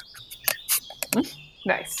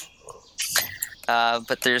 Nice.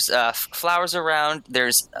 But there's flowers around.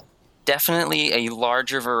 There's definitely a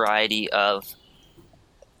larger variety of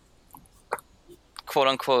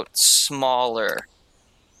quote-unquote smaller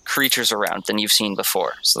creatures around than you've seen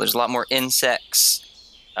before. So there's a lot more insects,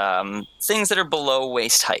 things that are below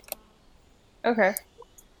waist height. Okay.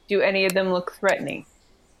 Do any of them look threatening?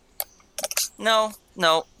 No,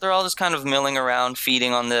 they're all just kind of milling around,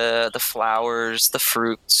 feeding on the flowers, the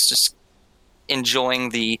fruits, just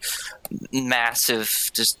enjoying the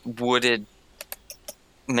massive, just wooded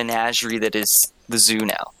menagerie that is the zoo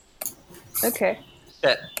now. Okay.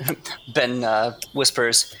 Ben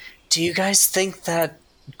whispers, "Do you guys think that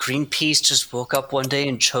Greenpeace just woke up one day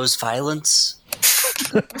and chose violence?"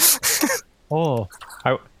 Oh,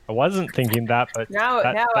 I wasn't thinking that, but Now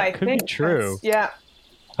that I could think be true. Yeah.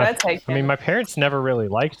 That's I mean, my parents never really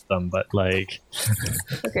liked them, but like.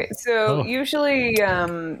 Okay, so Oh. usually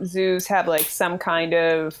zoos have like some kind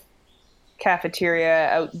of cafeteria,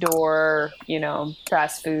 outdoor,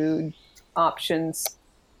 fast food options.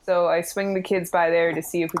 So I swing the kids by there to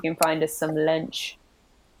see if we can find us some lunch.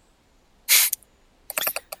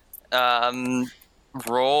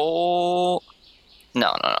 Roll.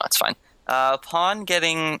 No, it's fine. Upon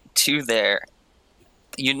getting to there,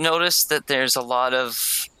 you notice that there's a lot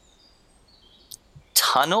of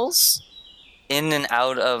tunnels in and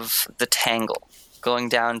out of the tangle, going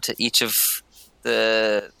down to each of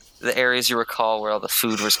the areas you recall where all the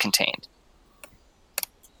food was contained.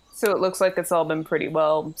 So it looks like it's all been pretty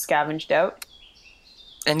well scavenged out.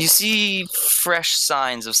 And you see fresh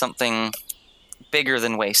signs of something bigger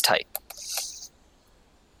than waist height.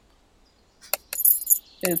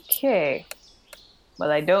 Okay.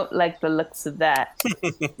 Well, I don't like the looks of that.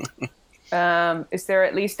 Is there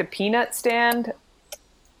at least a peanut stand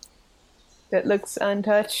that looks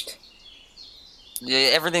untouched? Yeah,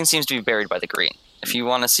 everything seems to be buried by the green. If you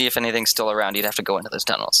want to see if anything's still around, you'd have to go into those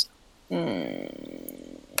tunnels.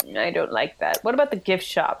 I don't like that. What about the gift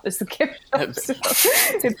shop? Is the gift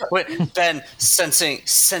shop Wait, Ben, sensing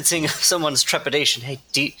someone's trepidation.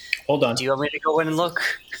 Hey, Hold on. do you want me to go in and look?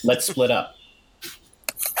 Let's split up.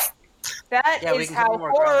 That Yeah, we is can how cover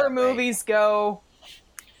more ground horror that way. movies go.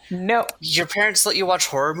 No. Your parents let you watch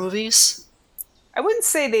horror movies? I wouldn't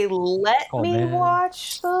say they let Oh, me man.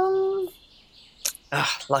 watch them. Ugh,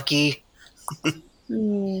 lucky.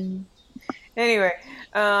 Anyway,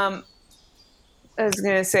 I was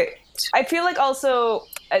gonna say, I feel like also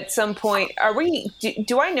at some point,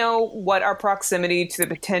 do I know what our proximity to the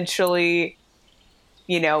potentially,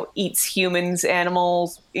 eats humans,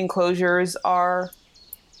 animals enclosures are?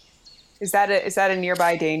 Is that a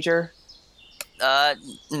nearby danger?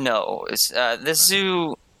 No. The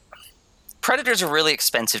zoo... Predators are really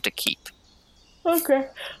expensive to keep. Okay.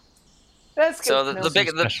 That's good. So to know.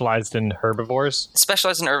 the Specialized in herbivores.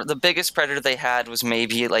 specialized in the biggest predator they had was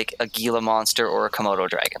maybe like a Gila monster or a Komodo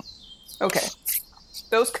dragon. Okay.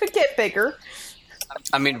 Those could get bigger.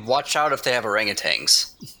 I mean, watch out if they have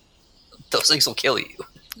orangutans. Those things will kill you.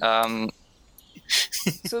 So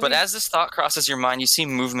But these- as this thought crosses your mind, you see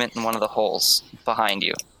movement in one of the holes behind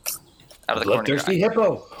you, out of the corner of your Bloodthirsty eye.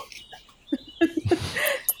 hippo.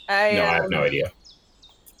 I No, I have no idea.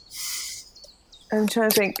 I'm trying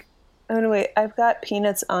to think. Oh no, wait! I've got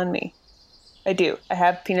peanuts on me. I do. I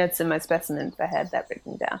have peanuts in my specimens. I had that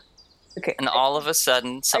written down. Okay. And all of a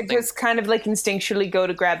sudden, I something just kind of like instinctually go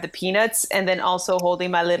to grab the peanuts, and then also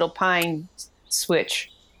holding my little pine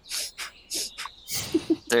switch.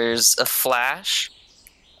 there's a flash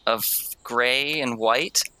of gray and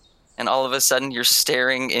white, and all of a sudden you're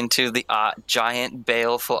staring into the giant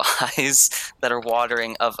baleful eyes that are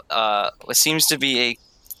watering of what seems to be a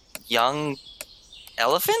young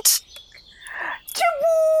elephant.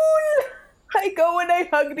 Jaboon! I go and I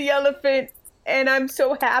hug the elephant, and I'm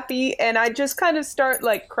so happy, and I just kind of start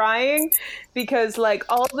like crying because like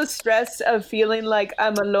all the stress of feeling like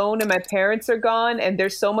I'm alone and my parents are gone and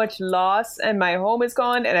there's so much loss and my home is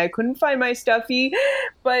gone and I couldn't find my stuffy,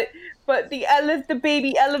 but the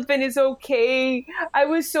baby elephant is okay.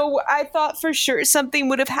 I thought for sure something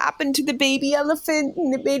would have happened to the baby elephant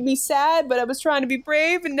and it made me sad, but I was trying to be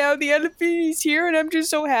brave, and now the elephant is here and I'm just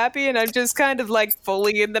so happy, and I'm just kind of like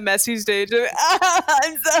fully in the messy stage of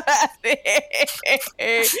I'm so happy.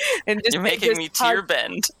 And just You're making me tear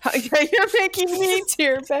bend. You're making me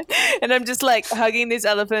tear bend. And I'm just like hugging this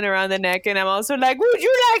elephant around the neck, and I'm also like, would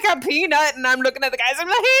you like a peanut? And I'm looking at the guys, I'm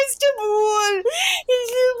like, it's Jaboon!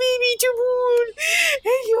 It's little baby Jaboon!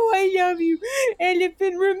 And yo, I love you.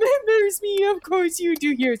 Elephant remembers me. Of course you do.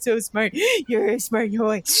 You're so smart. You're a smart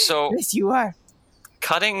boy. So, Yes, you are.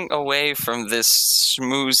 cutting away from this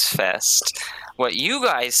schmooze fest, what you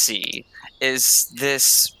guys see is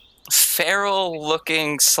this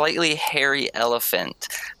feral-looking, slightly hairy elephant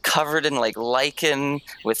covered in like lichen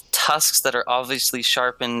with tusks that are obviously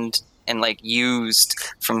sharpened and like used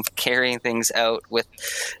from carrying things out with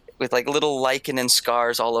like little lichen and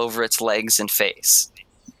scars all over its legs and face.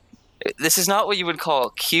 This is not what you would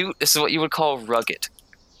call cute. This is what you would call rugged,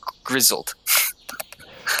 grizzled.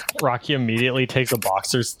 Rocky immediately takes a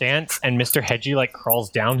boxer stance, and Mr. Hedgie like crawls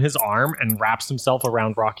down his arm and wraps himself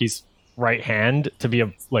around Rocky's right hand to be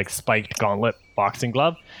a like spiked gauntlet boxing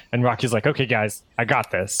glove. And Rocky's like, "Okay, guys, I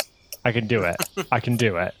got this. I can do it. I can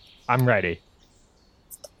do it. I'm ready."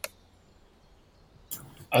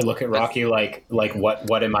 I look at Rocky like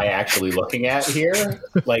what am I actually looking at here?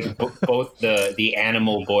 Like both the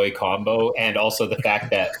animal boy combo and also the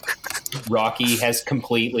fact that Rocky has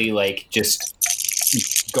completely like just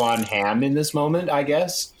gone ham in this moment, I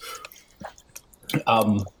guess.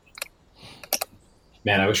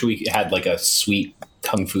 Man, I wish we had like a sweet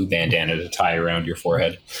kung fu bandana to tie around your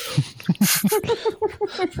forehead.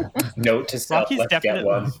 Note to self, Rocky's let's get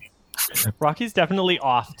one. Rocky's definitely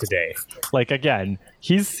off today. Like again,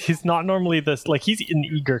 he's not normally this like he's an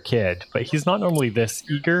eager kid, but he's not normally this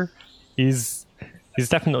eager. He's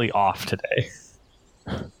definitely off today.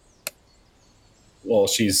 Well,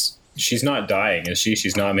 she's not dying, is she?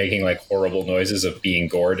 She's not making like horrible noises of being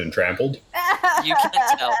gored and trampled. You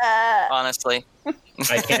can't tell, honestly.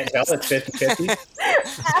 I can't tell. It's 50-50.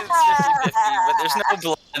 It's 50-50, but there's no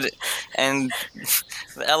blood, and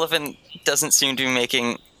the elephant doesn't seem to be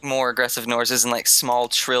making more aggressive noises and like small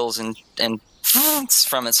trills and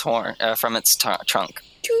from its horn, from its trunk.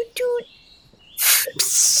 Toot toot.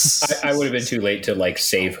 I would have been too late to like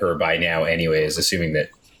save her by now, anyways. Assuming that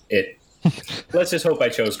it. Let's just hope I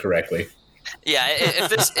chose correctly. Yeah, if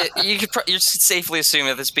this, you could you should safely assume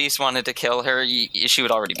if this beast wanted to kill her, she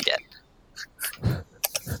would already be dead.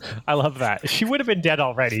 I love that. She would have been dead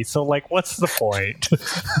already, so like what's the point?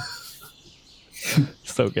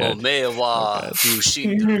 So good.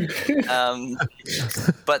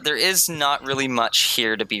 But there is not really much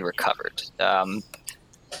here to be recovered.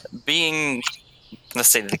 Being, let's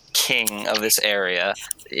say, the king of this area,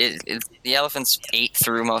 the elephants ate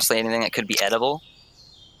through mostly anything that could be edible.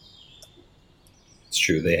 It's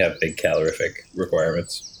true. They have big calorific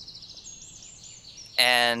requirements.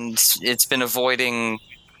 And it's been avoiding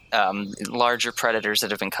larger predators that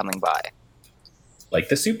have been coming by. Like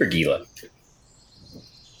the super Gila.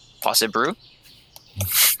 Possibly.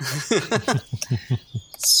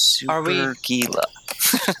 Are we- Super Gila.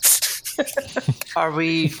 Are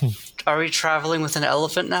we traveling with an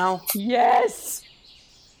elephant now? Yes.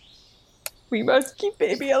 We must keep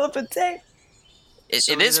baby elephant safe.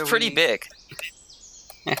 So It is either pretty we- big.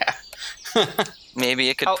 Yeah. Maybe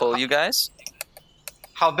it could How- pull you guys.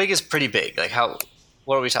 How big is pretty big? Like how?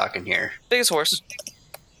 What are we talking here? Biggest horse.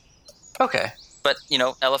 Okay. But,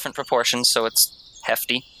 elephant proportions, so it's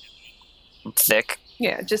hefty. And thick.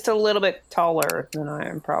 Yeah, just a little bit taller than I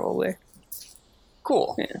am, probably.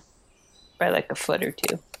 Cool. by like a foot or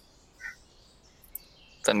two.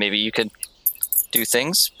 Then maybe you could do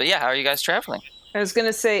things. But yeah, how are you guys traveling? I was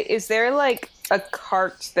gonna say, is there like a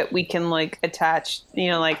cart that we can like attach?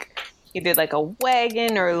 Like either like a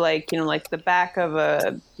wagon or like like the back of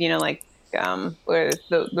a like where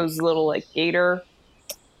those little like gator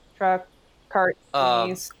truck cart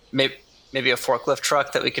thingies. Maybe a forklift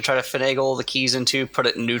truck that we could try to finagle the keys into, put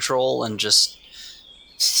it in neutral, and just.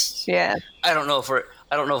 Yeah. I don't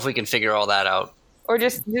know if we can figure all that out. Or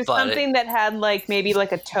just something that had like maybe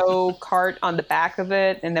like a tow cart on the back of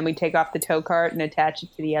it, and then we take off the tow cart and attach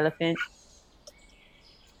it to the elephant.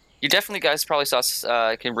 You definitely guys probably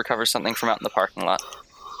can recover something from out in the parking lot.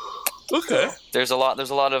 Okay. There's a lot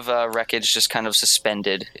of wreckage just kind of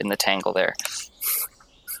suspended in the tangle there.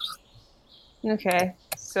 Okay,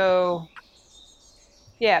 so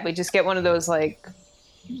yeah, we just get one of those like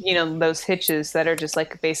those hitches that are just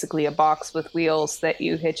like basically a box with wheels that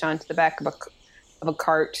you hitch onto the back of a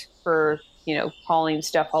cart for hauling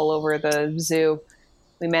stuff all over the zoo.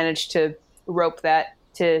 We managed to rope that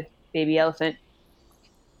to baby elephant.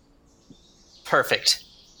 Perfect.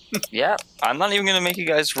 Yeah, I'm not even going to make you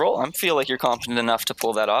guys roll. I feel like you're confident enough to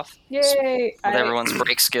pull that off. Yay! With everyone's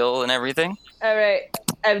break skill and everything. All right,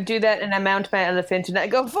 I do that and I mount my elephant and I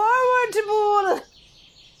go forward to pull.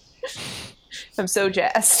 I'm so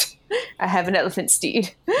jazzed. I have an elephant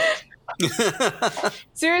steed.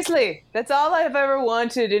 Seriously, that's all I've ever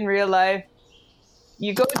wanted in real life.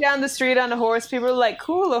 You go down the street on a horse, people are like,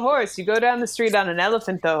 cool, a horse. You go down the street on an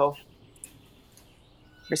elephant, though.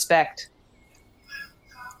 Respect.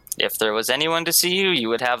 If there was anyone to see you, you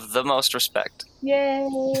would have the most respect. Yay.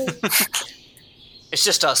 It's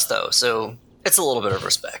just us, though, so it's a little bit of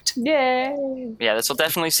respect. Yay. Yeah, this will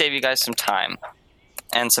definitely save you guys some time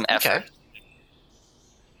and some effort. Okay.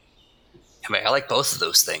 I mean, I like both of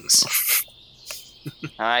those things.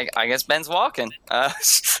 I guess Ben's walking.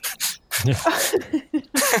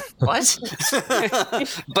 What?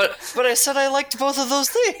 but I said I liked both of those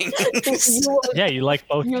things. Yeah, you like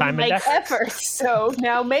both You time make and effort. effort, so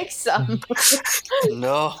now make some.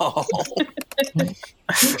 No.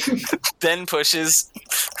 Ben pushes.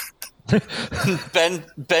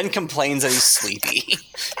 Ben complains that he's sleepy.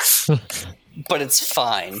 But it's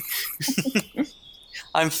fine.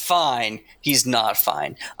 I'm fine. He's not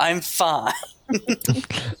fine. I'm fine.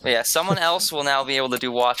 Yeah, someone else will now be able to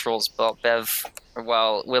do watch rolls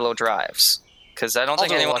while Willow drives. Because I don't think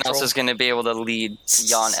do a anyone watch else roll. is going to be able to lead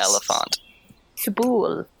Jan Elephant.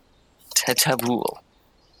 Tabool. Tabool.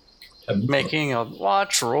 Making a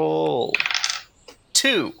watch roll.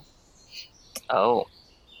 2. Oh.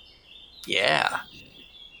 Yeah.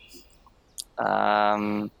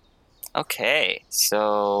 Okay,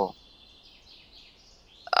 so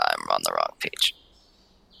I'm on the wrong page.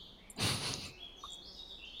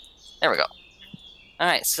 There we go.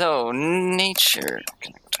 Alright, so nature.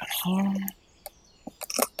 Can I go down here?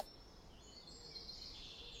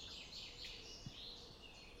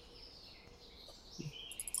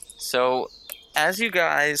 So, as you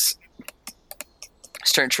guys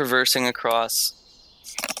start traversing across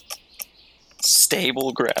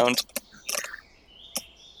stable ground,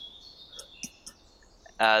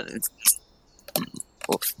 well,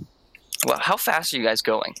 how fast are you guys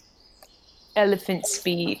going? Elephant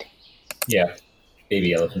speed. Yeah,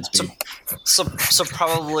 baby elephant speed. So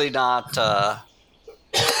probably not.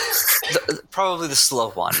 Probably the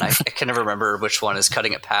slow one. I can never remember which one is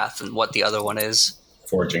cutting a path and what the other one is.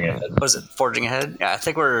 Forging ahead. What is it? Forging ahead? Yeah, I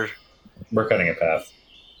think we're cutting a path.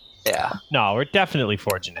 Yeah. No, we're definitely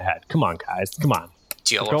forging ahead. Come on, guys. Come on.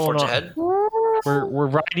 Do you We're want to going forge on. ahead? We're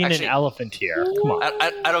riding Actually- an elephant here. Come on.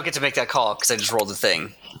 I don't get to make that call because I just rolled the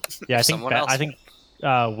thing. Yeah, Someone else. I think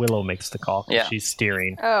Willow makes the call. 'Cause Yeah. she's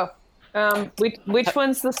steering. Oh. Which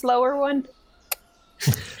one's the slower one?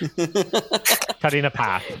 Cutting a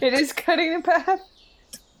path. It is cutting a path?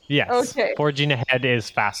 Yes. Okay. Forging ahead is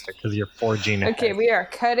faster because you're forging ahead. Okay, we are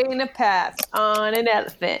cutting a path on an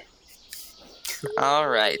elephant. All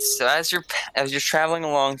right. So as you're traveling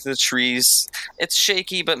along through the trees, it's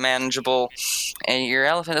shaky but manageable, and your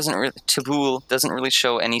elephant Tabool doesn't really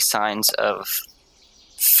show any signs of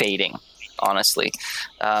fading. Honestly,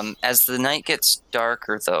 as the night gets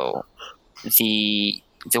darker, though, the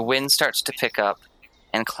wind starts to pick up,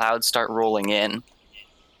 and clouds start rolling in.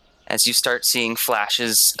 As you start seeing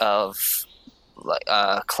flashes of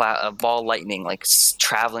ball lightning, like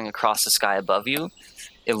traveling across the sky above you,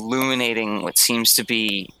 illuminating what seems to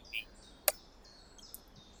be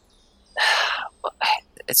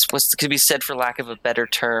what could be said, for lack of a better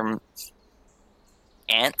term,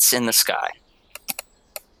 ants in the sky.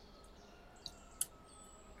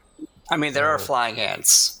 I mean, there are flying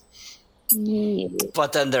ants. Yeah.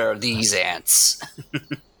 But then there are these ants.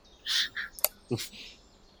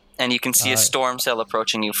 And you can see a storm cell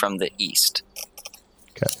approaching you from the east.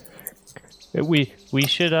 We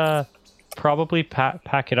should probably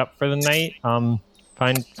pack it up for the night.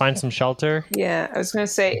 Find some shelter. Yeah, I was going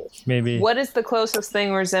to say, Maybe. what is the closest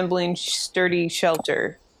thing resembling sturdy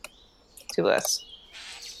shelter to us?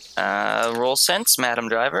 Roll sense, Madam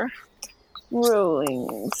Driver.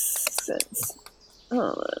 Rolling sense.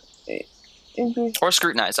 Hold on. Or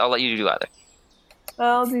scrutinize. I'll let you do either.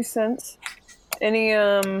 I'll do sense. Any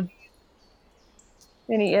edge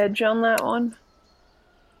on that one?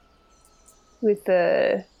 With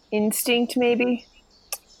instinct, maybe?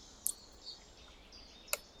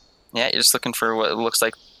 Yeah, you're just looking for what looks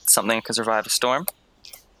like something that could survive a storm.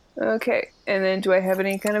 Okay, and then do I have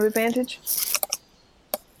any kind of advantage?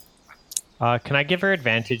 Can I give her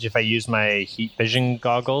advantage if I use my heat vision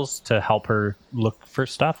goggles to help her look for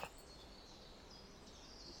stuff?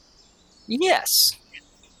 Yes.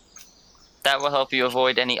 That will help you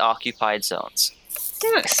avoid any occupied zones.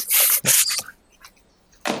 Yes.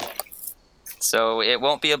 So it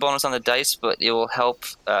won't be a bonus on the dice, but it will help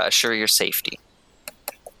assure your safety.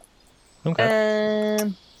 Okay.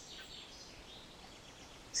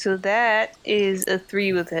 So that is a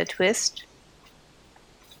 3 with a twist.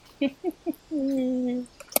 You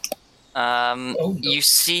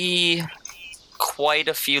see quite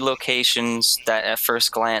a few locations that at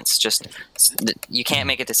first glance just you can't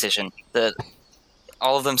make a decision.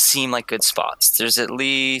 All of them seem like good spots. There's at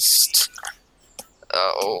least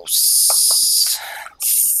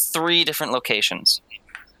 3 different locations.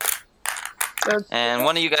 Okay. And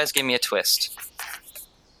one of you guys give me a twist.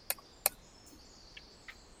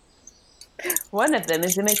 One of them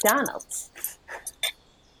is a McDonald's.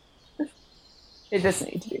 It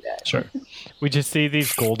doesn't need to be that. Sure. We just see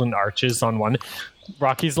these golden arches on one.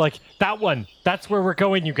 Rocky's like, that one. That's where we're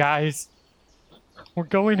going, you guys. We're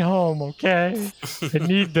going home, okay? I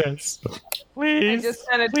need this. Please.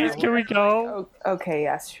 Please, can we go? Oh, okay,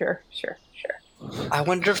 yes, sure. I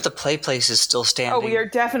wonder if the play place is still standing. Oh, we are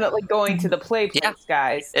definitely going to the play place,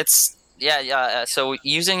 guys. It's so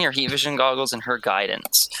using your heat vision goggles and her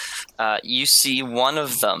guidance, you see one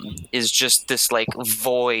of them is just this like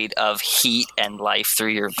void of heat and life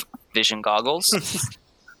through your vision goggles.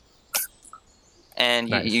 And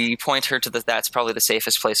Nice. you point her to that's probably the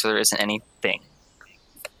safest place where there isn't anything.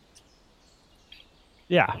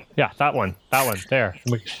 Yeah, that one, there.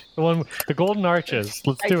 The golden arches.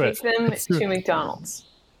 Let's do I it. take them Let's do to it. McDonald's.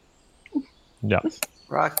 Yeah.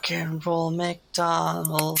 Rock and roll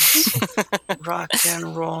McDonald's. Rock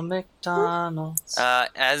and roll McDonald's.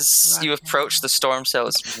 As you approach, the storm cell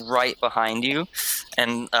is right behind you,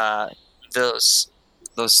 and those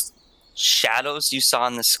shadows you saw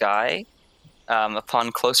in the sky,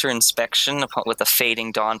 upon closer inspection, with the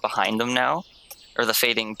fading dawn behind them now, or the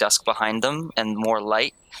fading dusk behind them, and more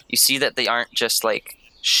light, you see that they aren't just like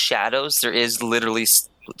shadows. There is literally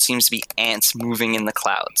what seems to be ants moving in the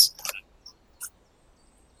clouds.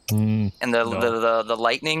 And the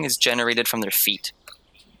lightning is generated from their feet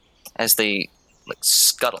as they like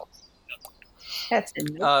scuttle. That's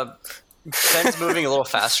Ben's moving a little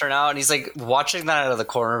faster now, and he's like watching that out of the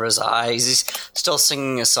corner of his eyes. He's still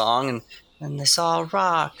singing a song, and they saw a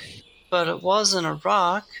rock, but it wasn't a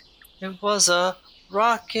rock. It was a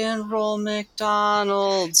rock and roll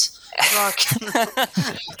McDonald's. Rock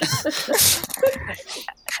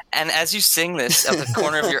And as you sing this, at the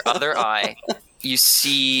corner of your other eye, you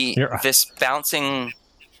see this bouncing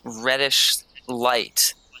reddish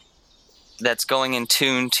light that's going in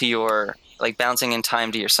tune to your, like bouncing in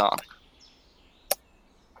time to your song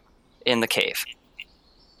in the cave.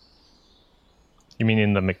 You mean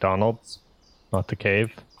in the McDonald's, not the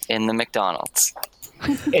cave? In the McDonald's.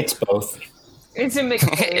 It's both. It's a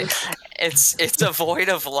McDonald's. It's a void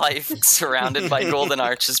of life surrounded by golden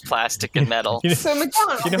arches, plastic, and metal. So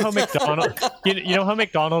McDonald's. You know how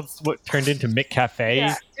McDonald's turned into McCafe?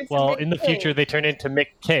 Yeah, it's a Well, in the McCave. future, they turn into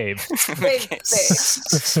McCave.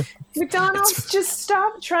 McDonald's, just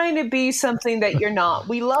stop trying to be something that you're not.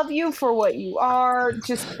 We love you for what you are.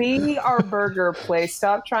 Just be our burger place.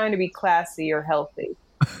 Stop trying to be classy or healthy.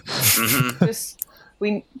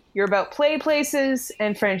 You're about play places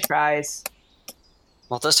and French fries.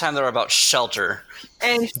 Well, this time they're about shelter.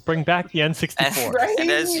 And Bring back the N64. right?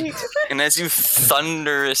 And as you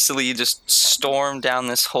thunderously just storm down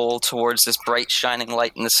this hole towards this bright shining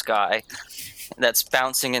light in the sky, that's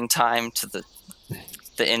bouncing in time to the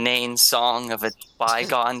inane song of a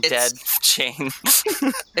bygone dead chain.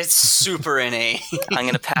 It's super inane. I'm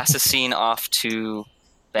going to pass the scene off to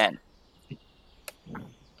Ben.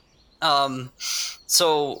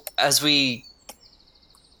 So as we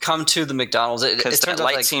come to the McDonald's, it Because that turns out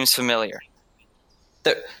light like seems familiar.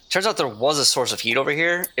 turns out there was a source of heat over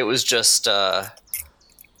here. It was just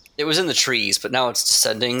it was in the trees, but now it's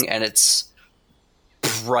descending and it's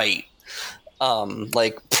bright,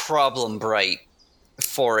 like problem bright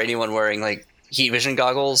for anyone wearing like heat vision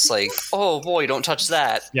goggles. Like, oh boy, don't touch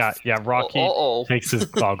that. Yeah, Rocky Oh. takes his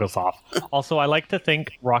goggles off. Also, I like to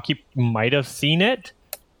think Rocky might have seen it,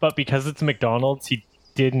 but because it's McDonald's, he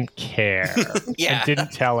didn't care Yeah. and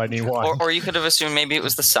didn't tell anyone. Or you could have assumed maybe it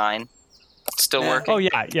was the sign. Still working. Oh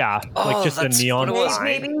yeah, Oh, like just a that's neon what it was. sign.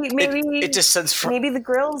 Maybe It descends from. maybe the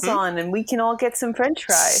grill's on and we can all get some French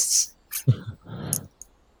fries.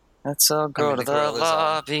 Let's all go I mean, to the the grill is on.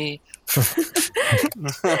 lobby.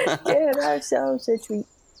 Get ourselves a treat.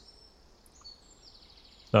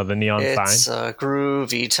 No, the neon It's sign. a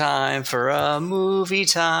groovy time for a movie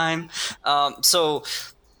time. So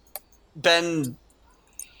Ben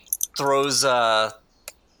throws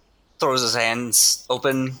his hands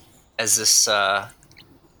open as this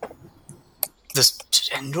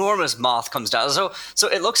enormous moth comes down. So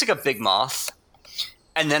it looks like a big moth,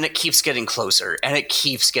 and then it keeps getting closer, and it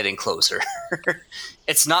keeps getting closer.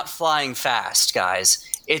 It's not flying fast, guys.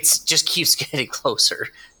 It's just keeps getting closer.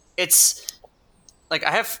 It's like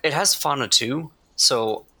it has fauna too,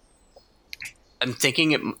 so I'm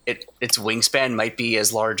thinking its wingspan might be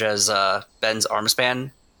as large as Ben's arm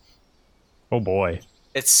span. Oh boy.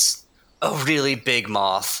 It's a really big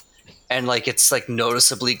moth, and like it's like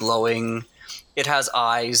noticeably glowing. It has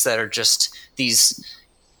eyes that are just these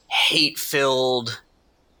hate-filled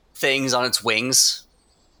things on its wings,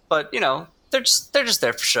 but you know they're just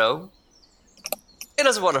there for show. It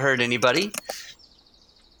doesn't want to hurt anybody.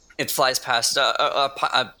 It flies past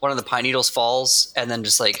one of the pine needles, falls, and then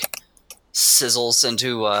just like sizzles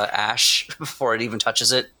into ash before it even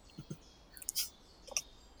touches it.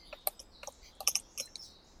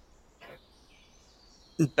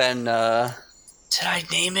 Ben, did I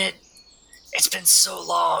name it? It's been so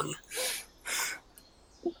long.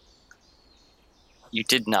 You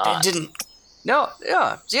did Ben not. didn't. No,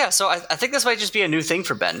 yeah. So I think this might just be a new thing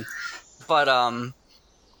for Ben, but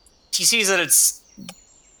he sees that it's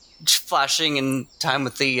flashing in time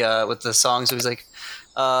with the song, so he's like,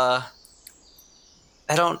 I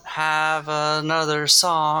don't have another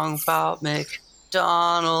song about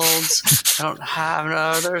McDonald's. I don't have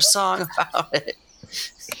another song about it.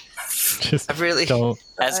 Just I really don't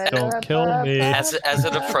kill me. As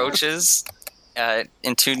it approaches,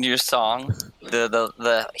 into your song,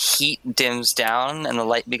 the heat dims down and the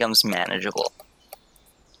light becomes manageable,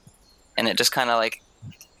 and it just kind of like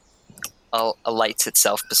alights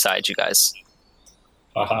itself beside you guys.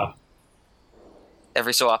 Haha.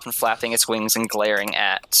 Every so often, flapping its wings and glaring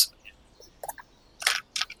at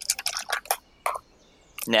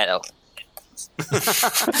Neto.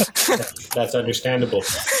 That's understandable.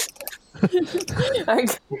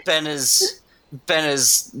 Ben is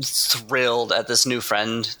thrilled at this new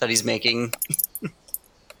friend that he's making.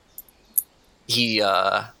 He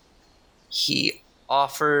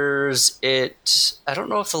offers it. I don't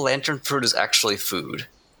know if the lantern fruit is actually food.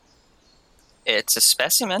 It's a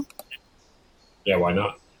specimen. Yeah, why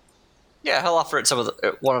not? Yeah, he'll offer it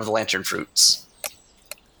one of the lantern fruits.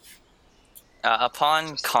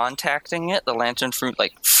 Upon contacting it, the lantern fruit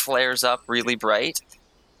like flares up really bright,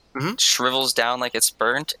 shrivels down like it's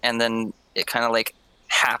burnt, and then it kind of like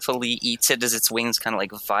happily eats it as its wings kind of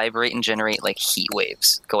like vibrate and generate like heat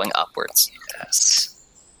waves going upwards. Yes.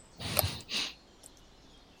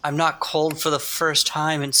 I'm not cold for the first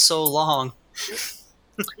time in so long.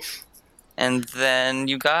 And then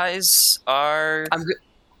you guys are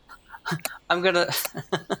I'm gonna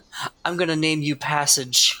I'm gonna name you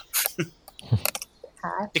Passage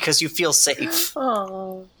because you feel safe.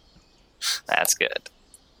 Oh. That's good.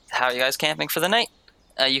 How are you guys camping for the night?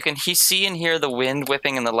 You can see and hear the wind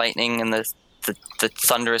whipping and the lightning and the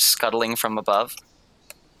thunderous scuttling from above.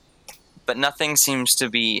 But nothing seems to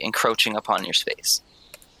be encroaching upon your space.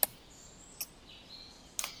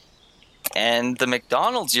 And the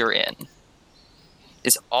McDonald's you're in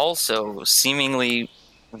is also seemingly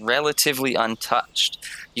relatively untouched.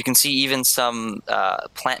 You can see even some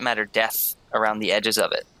plant matter death around the edges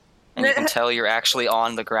of it. And you can tell you're actually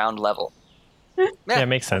on the ground level. Yeah, it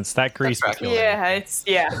makes sense. That grease is That's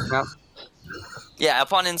killing. Yeah,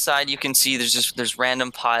 upon inside you can see there's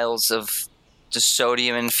random piles of just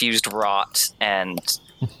sodium infused rot and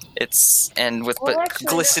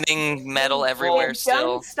glistening metal everywhere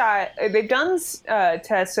still. They've done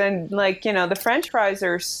tests, and like the French fries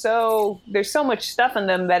are there's so much stuff in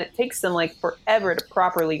them that it takes them like forever to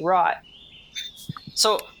properly rot.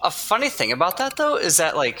 So a funny thing about that though is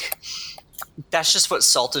that like that's just what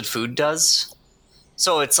salted food does.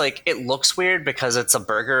 So it's like it looks weird because it's a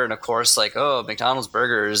burger, and of course, like McDonald's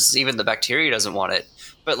burgers, even the bacteria doesn't want it.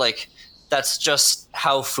 But like that's just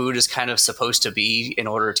how food is kind of supposed to be in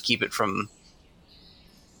order to keep it from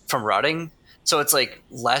rotting. So it's like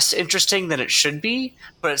less interesting than it should be,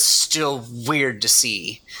 but it's still weird to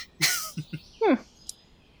see.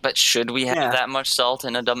 But should we have that much salt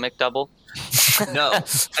in a Dumb McDouble? No,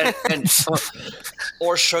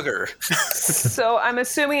 or sugar. So I'm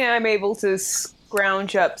assuming I'm able to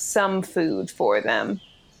scrounge up some food for them.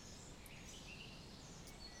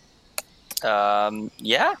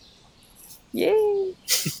 Yeah. Yay!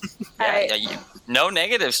 No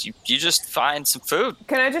negatives. You just find some food.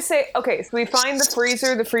 Can I just say, okay, so we find the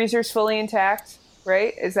freezer. The freezer's fully intact,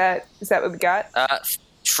 right? Is that what we got?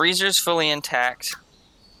 Freezer's fully intact.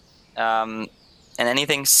 And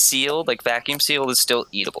anything sealed, like vacuum sealed, is still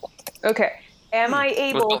eatable. Okay. Am I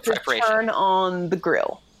able to preparation. turn on the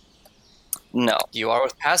grill? No. You are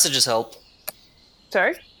with Passage's help.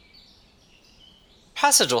 Sorry?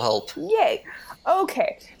 Passage will help. Yay.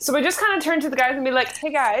 Okay. So we just kind of turn to the guys and be like,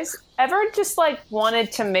 hey guys, ever just like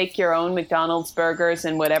wanted to make your own McDonald's burgers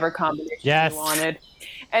in whatever combination Yes. you wanted?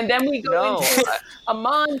 And then we go into a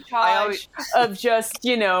montage of just,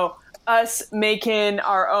 us making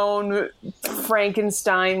our own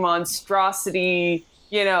Frankenstein monstrosity,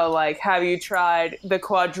 like, have you tried the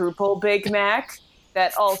quadruple Big Mac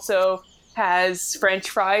that also has French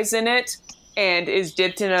fries in it and is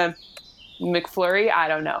dipped in a McFlurry? I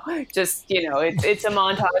don't know. Just, it's a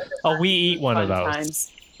montage. Oh, we eat one of those.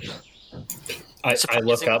 Times. I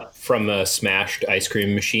look up from a smashed ice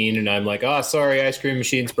cream machine and I'm like, oh, sorry, ice cream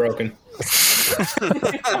machine's broken.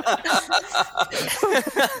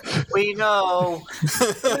 We know.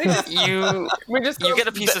 You get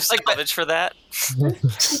a piece of salvage for that.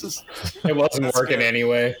 It wasn't working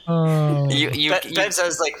anyway. Ben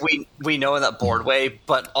says like we know in that bored way,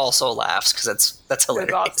 but also laughs because that's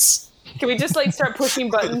hilarious. Awesome. Can we just like start pushing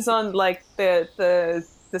buttons on like the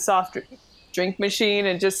soft drink machine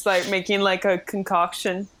and just like making like a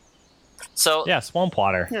concoction? So Yeah, swamp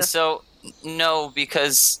water. Yeah. So no,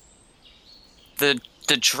 because the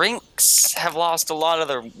drinks have lost a lot of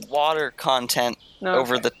their water content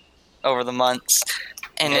over the months,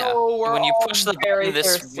 and when you push the button,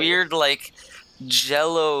 this thirsty. weird like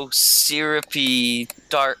Jello syrupy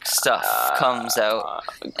dark stuff comes out,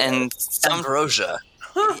 and Ambrosia.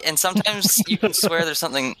 and sometimes you can swear there's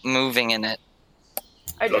something moving in it.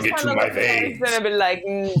 I just Plug it kind to of my look at guys veins. and I'd be like,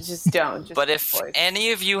 just don't. Just But if avoid.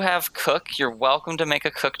 any of you have cook, you're welcome to make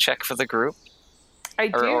a cook check for the group I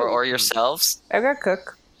do. or yourselves. I got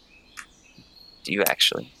cook. Do you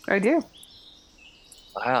actually? I do.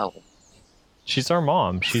 Wow. She's our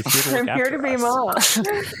mom. She's here to look I'm here after to be us. mom.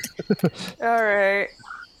 All right,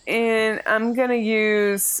 and I'm gonna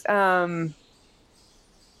use.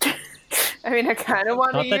 I mean, I kind of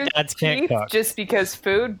want to Not that use dads can't teeth cook. just because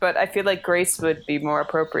food, but I feel like Grace would be more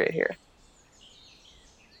appropriate here.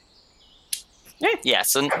 Yeah,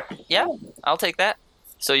 I'll take that.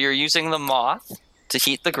 So you're using the moth to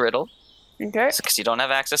heat the griddle, Okay. because you don't have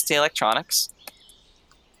access to electronics.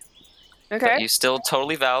 Okay. But you still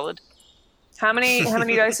totally valid. How many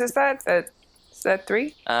dice is that? Is that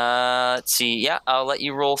 3? Let's see. Yeah, I'll let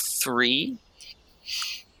you roll 3,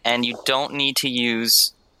 and you don't need to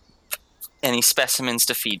use any specimens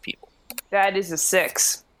to feed people. That is a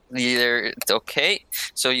 6. Okay,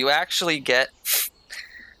 so you actually get.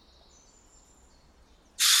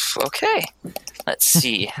 Okay, let's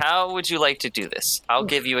see. How would you like to do this? I'll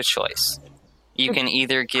give you a choice. You can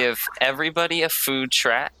either give everybody a food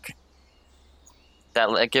track that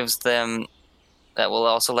will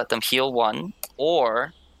also let them heal 1,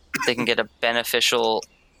 or they can get a beneficial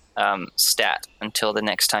stat until the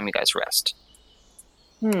next time you guys rest.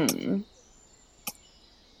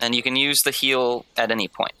 And you can use the heal at any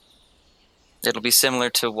point. It'll be similar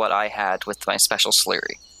to what I had with my special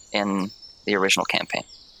slurry in the original campaign.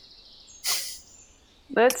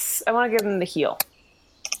 I want to give them the heal.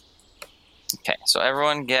 Okay, so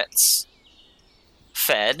everyone gets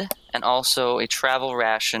fed, and also a travel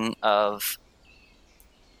ration of,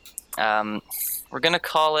 we're going to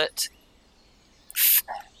call it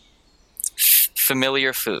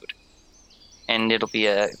familiar food. And it'll be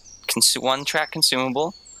a 1-track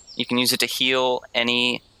consumable. You can use it to heal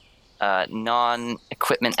any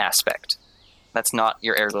non-equipment aspect. That's not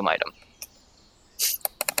your heirloom item.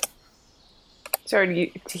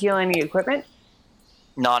 Sorry, to heal any equipment?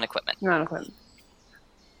 Non-equipment. Non-equipment.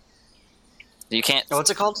 You can't... What's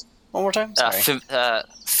it called? One more time? Sorry.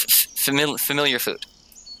 familiar food.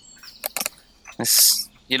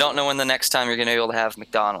 You don't know when the next time you're going to be able to have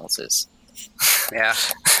McDonald's is. Yeah.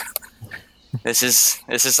 This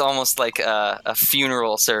is almost like a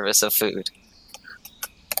funeral service of food.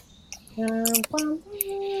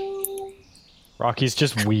 Rocky's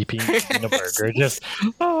just weeping in a burger. Just.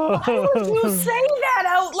 Why would you say that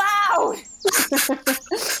out loud?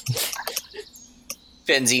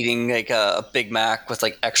 Ben's eating like a Big Mac with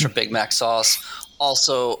like extra Big Mac sauce.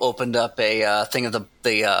 Also opened up a thing of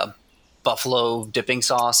the buffalo dipping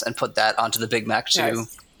sauce and put that onto the Big Mac too.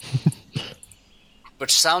 Nice.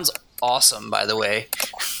 Which sounds awesome, by the way.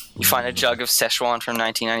 You find a jug of Szechuan from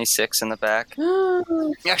 1996 in the back.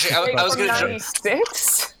 Actually, I was gonna joke.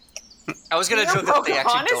 96? I was gonna joke that they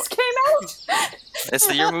actually Pocahontas don't. came out? It's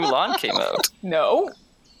the year Mulan came out, No.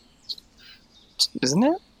 isn't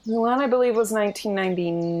it? Mulan, I believe, was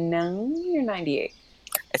 1999 or 98.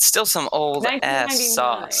 It's still some old ass 1999.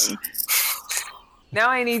 sauce. Now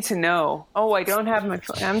I need to know. Oh, I don't have my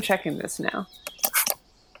phone. I'm checking this now.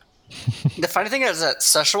 The funny thing is that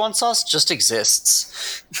Szechuan sauce just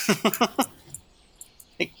exists.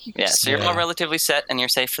 Yeah, so you're all relatively set and you're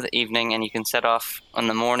safe for the evening, and you can set off in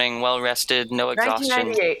the morning, well rested, no exhaustion.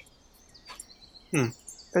 1998.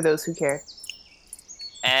 For those who care.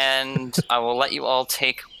 And I will let you all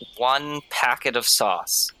take one packet of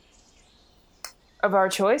sauce Of our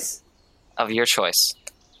choice? of your choice.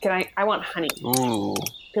 I want honey, Ooh.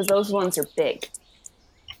 because those ones are big.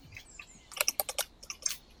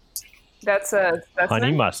 That's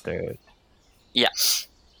Honey nice. mustard. Yeah.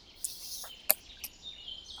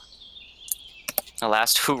 The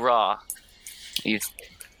last hoorah.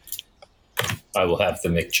 I will have the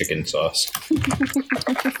McChicken sauce.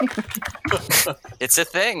 It's a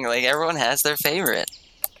thing. Like, everyone has their favorite.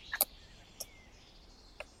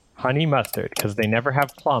 Honey mustard, because they never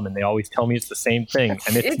have plum, and they always tell me it's the same thing,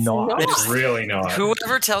 and it's, It's not. not. It's really not.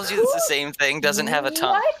 Whoever tells you it's the same thing doesn't have a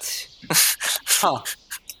tongue. What? Huh.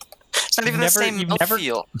 It's not even You've the same never- you've never-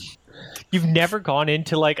 mouthfeel. You've never gone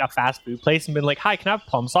into like a fast food place and been like, "Hi, can I have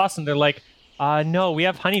plum sauce?" And they're like, "No, we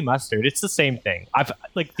have honey mustard. It's the same thing." I've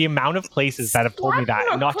like the amount of places that have told me that,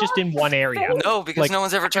 and not just in one area. No, because Like, no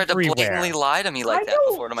one's ever tried to everywhere. blatantly lie to me like I that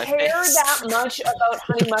don't before to my care face. that much about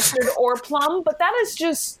honey mustard or plum, but that is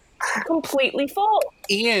just completely false.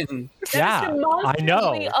 Ian. Yeah, That is I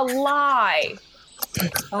know. demonstrably a lie.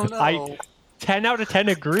 Oh no. I 10 out of 10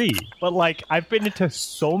 agree, but like I've been into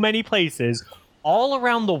so many places all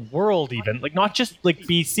around the world, even like not just like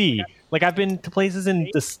BC. Like I've been to places in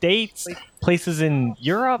the States, places in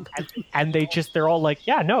Europe, and they're all like,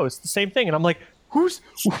 "Yeah, no, it's the same thing." And I'm like,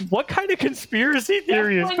 what kind of conspiracy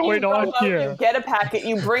theory is When going you go on out, here? You get a packet,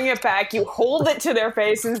 you bring it back, you hold it to their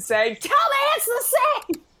face and say, "Tell me it's the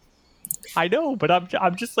same." I know, but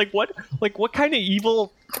I'm just like, what kind of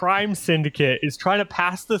evil crime syndicate is trying to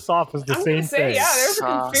pass this off as the I'm same gonna say, thing? yeah, there's a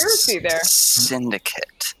conspiracy there.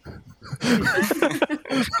 Syndicate. I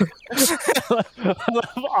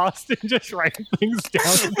love Austin just writing things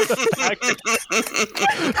down in the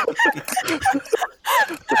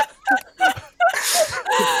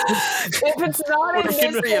If it's not in We're this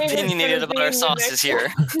getting thing, pretty it's opinionated gonna about be our in the sauces next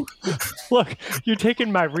here. Look, you're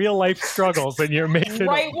taking my real life struggles and you're making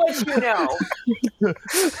one. Write what you know.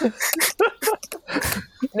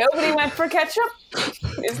 Nobody went for ketchup?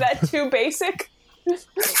 Is that too basic?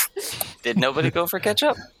 Did nobody go for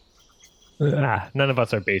ketchup? None of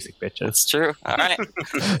us are basic bitches. That's true. All right.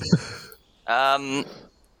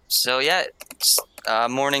 So yeah,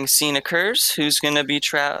 morning scene occurs. Who's gonna be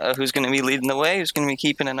leading the way? Who's gonna be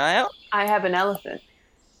keeping an eye out? I have an elephant.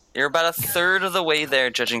 You're about a third of the way there,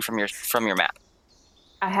 judging from your map.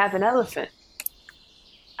 I have an elephant.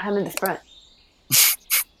 I'm in the front.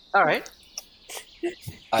 All right.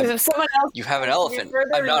 Because if someone else You have an wants to be elephant.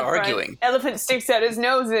 further I'm in not the front, arguing. Elephant sticks out his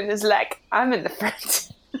nose and is like, "I'm in the front."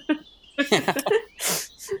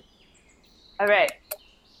 All right.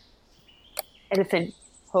 Elephant,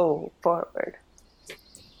 ho forward.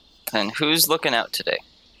 And who's looking out today?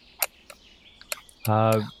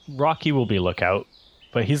 Rocky will be lookout,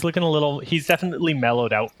 but he's he's definitely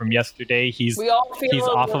mellowed out from yesterday. He's We all feel he's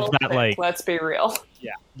a off of little that, sick, like- let's be real.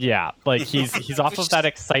 yeah, like he's off of that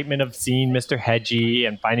excitement of seeing Mr. Hedgie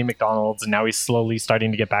and finding McDonald's, and now he's slowly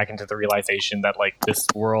starting to get back into the realization that like this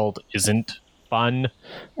world isn't fun,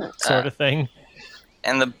 sort of thing.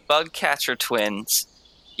 And the Bugcatcher twins,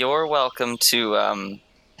 you're welcome to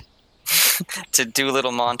to do a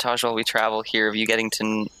little montage while we travel here of you getting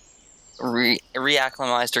to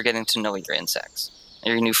reacclimatized or getting to know your insects,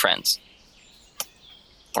 your new friends,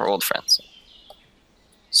 or old friends.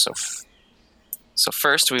 So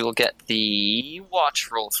first we will get the watch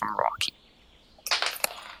roll from Rocky.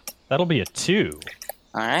 That'll be a 2.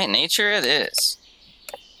 All right, nature it is.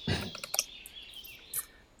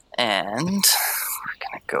 And we're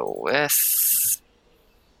gonna go with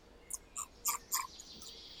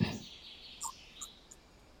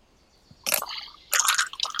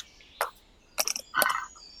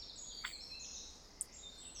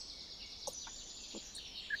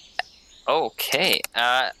okay.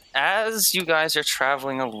 As you guys are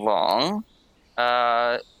traveling along,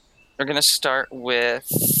 we're gonna start with.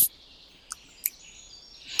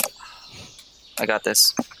 I got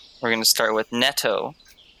this. We're gonna start with Neto.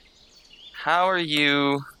 How are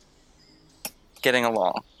you getting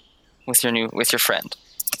along with your friend?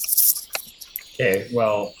 Okay,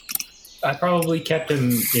 well, I probably kept him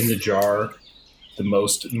in the jar the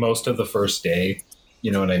most of the first day. You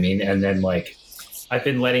know what I mean? And then like I've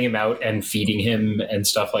been letting him out and feeding him and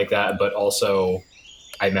stuff like that. But also,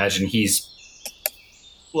 I imagine he's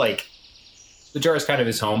like the jar is kind of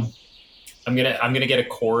his home. I'm gonna get a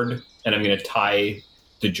cord and I'm gonna tie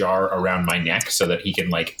the jar around my neck so that he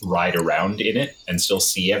can like ride around in it and still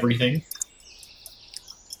see everything.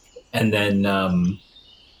 And then,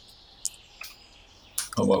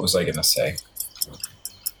 what was I gonna say?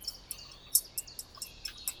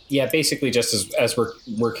 Yeah, basically, just as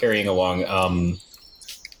we're carrying along,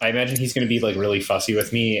 I imagine he's going to be like really fussy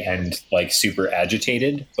with me and like super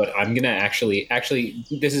agitated. But I'm gonna actually,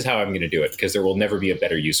 this is how I'm going to do it because there will never be a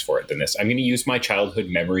better use for it than this. I'm going to use my childhood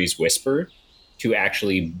memories whisper to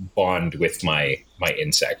actually bond with my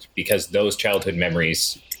insect because those childhood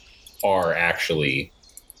memories are actually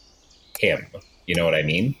him. You know what I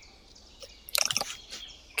mean?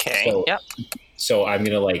 Okay. So, yep. So I'm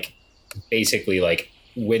gonna like basically like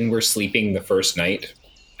when we're sleeping the first night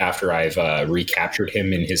after I've recaptured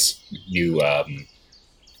him in his new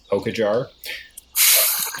Poke jar.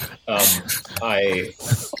 I'm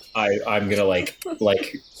gonna like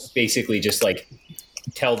basically just like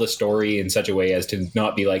tell the story in such a way as to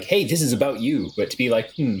not be like, hey, this is about you, but to be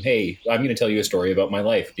like, hey, I'm going to tell you a story about my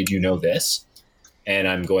life. Did you know this? And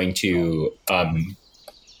I'm going to,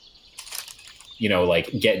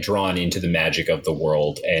 like get drawn into the magic of the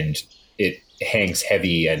world, and it hangs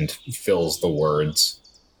heavy and fills the words.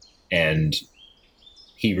 And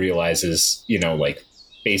he realizes, like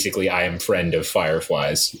basically I am friend of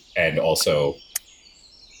Fireflies, and also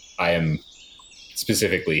I am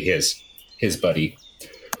specifically his buddy.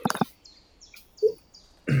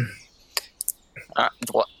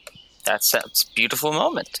 Well, that's a beautiful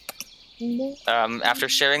moment. After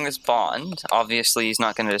sharing this bond, obviously he's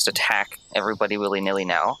not going to just attack everybody willy-nilly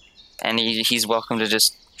now, and he's welcome to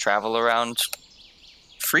just travel around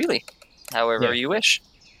freely, however you wish.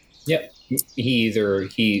 Yep.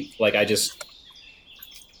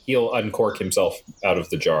 He'll uncork himself out of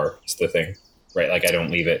the jar. It's the thing, right? Like I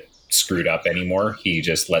don't leave it screwed up anymore. He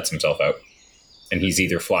just lets himself out, and he's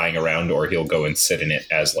either flying around or he'll go and sit in it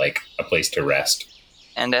as like a place to rest.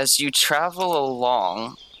 And as you travel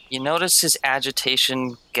along, you notice his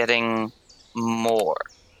agitation getting more.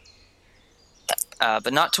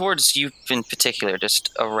 But not towards you in particular,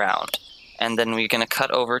 just around. And then we're going to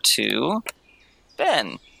cut over to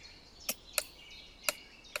Ben.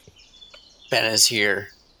 Ben is here.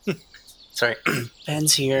 Sorry.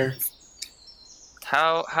 Ben's here.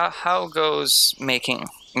 How goes making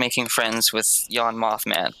friends with Yon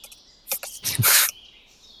Mothman?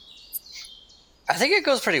 I think it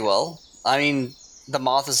goes pretty well. I mean, the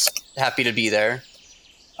moth is happy to be there.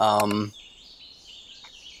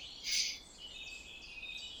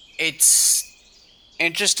 It's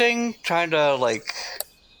interesting trying to like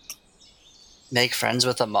make friends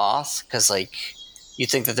with a moth because like you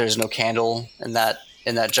think that there's no candle in that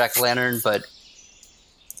jack-o'-lantern, but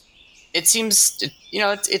it seems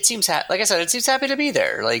it seems like I said, it seems happy to be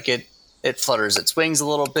there. Like it flutters its wings a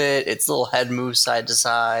little bit, its little head moves side to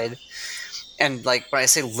side. And like when I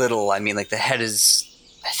say little, I mean like the head is,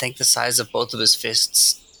 I think, the size of both of his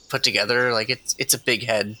fists put together. Like it's a big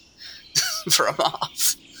head for a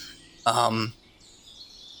moth. I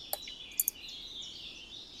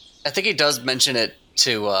think he does mention it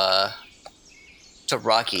to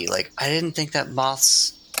Rocky. Like I didn't think that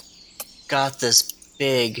moths got this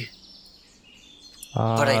big,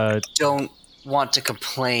 but I don't want to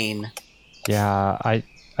complain. Yeah, I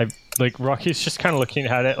like Rocky's just kind of looking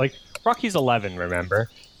at it like. Rocky's 11, remember?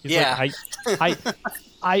 He's like,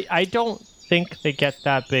 I don't think they get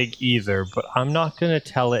that big either, but I'm not going to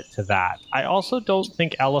tell it to that. I also don't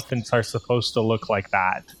think elephants are supposed to look like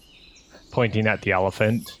that. Pointing at the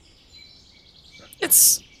elephant.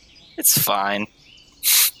 It's fine.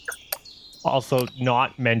 Also,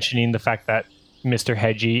 not mentioning the fact that Mr.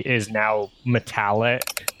 Hedgie is now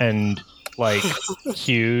metallic and like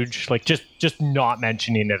huge. Like just not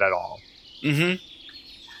mentioning it at all. Mm-hmm.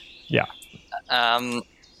 Yeah.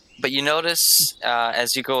 But you notice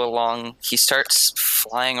as you go along, he starts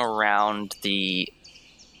flying around the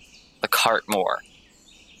cart more,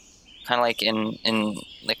 kind of like in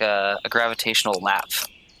like a gravitational lap,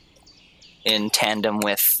 in tandem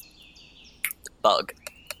with Bug.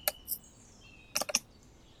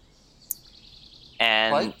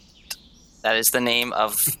 And What? that is the name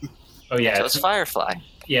of Oh yeah, Neto's Firefly.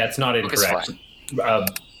 it's not incorrect. My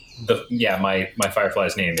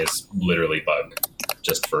firefly's name is literally Bug,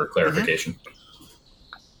 just for clarification.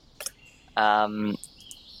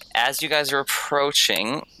 As you guys are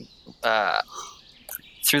approaching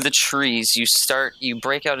through the trees, you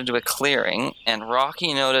break out into a clearing, and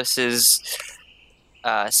Rocky notices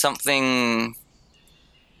something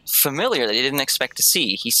familiar that he didn't expect to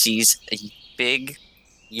see. He sees a big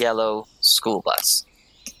yellow school bus.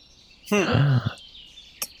 And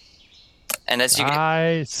as you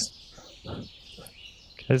Guys,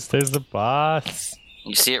 because there's the bus.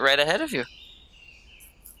 you see it right ahead of you.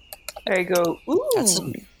 There you go.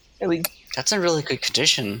 Ooh. There we That's in really good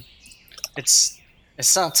condition. It's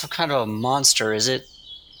not some kind of a monster, is it?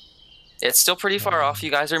 It's still pretty far off.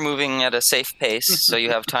 You guys are moving at a safe pace, so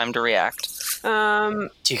you have time to react. Do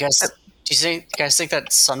you guys think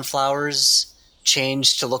that sunflowers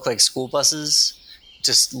change to look like school buses?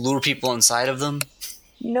 Just lure people inside of them?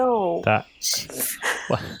 no. That.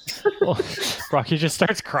 Oh, Rocky just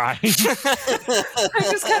starts crying. I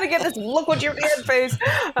just kind of get this look what you're in face.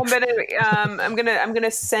 I'm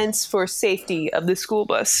gonna sense for safety of the school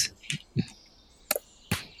bus.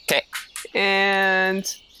 Okay. And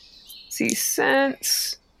see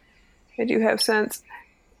sense. I do have sense,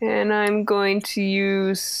 and I'm going to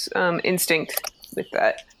use instinct with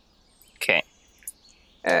that. Okay.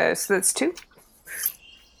 So that's 2.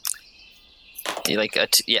 You like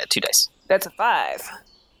 2 dice. That's a 5.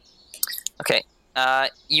 Okay.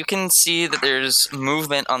 You can see that there's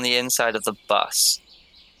movement on the inside of the bus.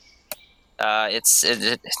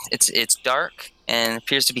 It's dark and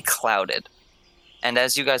appears to be clouded. And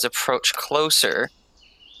as you guys approach closer,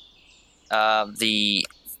 you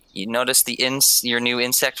notice your new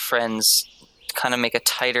insect friends kind of make a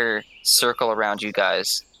tighter circle around you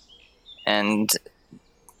guys, and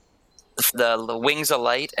the wings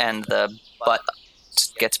alight and the butt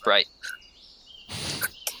gets bright.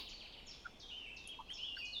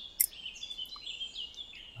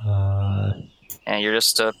 And you're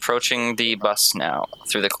just approaching the bus now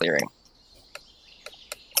through the clearing.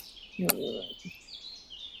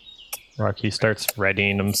 Rocky starts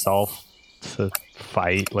readying himself to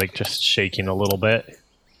fight, like just shaking a little bit.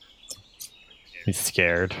 He's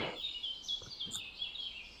scared.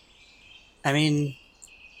 I mean,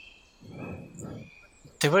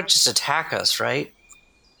 they would just attack us, right?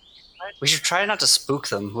 We should try not to spook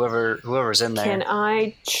them, whoever's in there. Can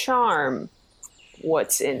I charm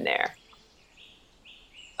what's in there?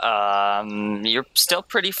 You're still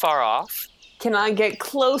pretty far off. Can I get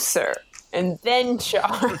closer and then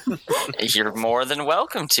charm? You're more than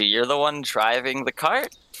welcome to. You're the one driving the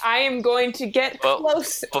cart. I am going to get But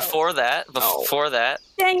closer. Before that,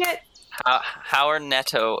 Dang it! how's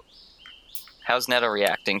Neto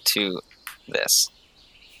reacting to this?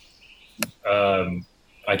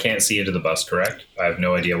 I can't see into the bus, correct? I have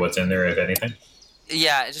no idea what's in there, if anything.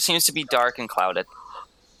 Yeah, it just seems to be dark and clouded.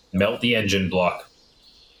 Melt the engine block.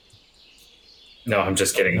 No, I'm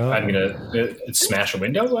just kidding. Oh. I'm gonna smash a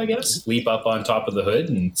window, I guess. Leap up on top of the hood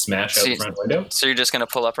and smash out the front window. So you're just going to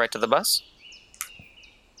pull up right to the bus?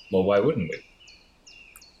 Well, why wouldn't we?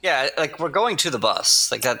 Yeah, like we're going to the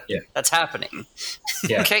bus. Like that. Yeah. That's happening.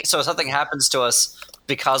 Yeah. Okay. So if something happens to us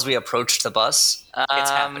because we approached the bus, it's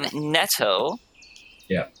happening. Neto,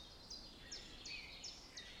 Yeah.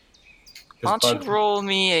 why don't you roll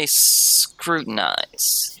me a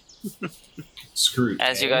scrutinize Screw.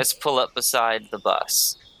 as you guys pull up beside the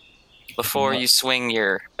bus before you swing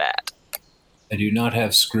your bat? I do not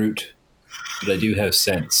have scroot, but I do have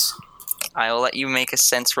sense. I will let you make a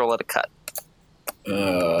sense roll at a cut.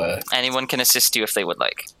 Anyone can assist you if they would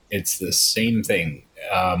like. It's the same thing.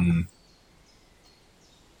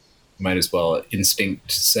 Might as well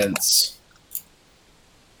instinct sense.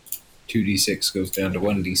 2d6 goes down to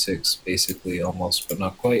 1d6, basically, almost, but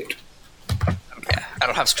not quite. Yeah, I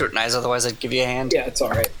don't have scrutinize, otherwise I'd give you a hand. Yeah, it's all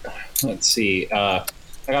right. Let's see. I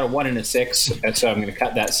got a 1 and a 6, and so I'm going to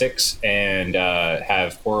cut that 6 and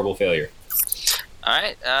have horrible failure. All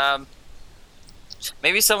right.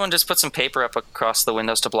 Maybe someone just put some paper up across the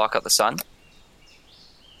windows to block out the sun.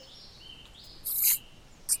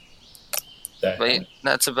 Wait,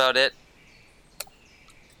 that's about it.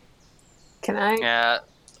 Can I? Yeah.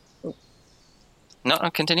 No,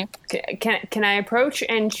 continue. Can I approach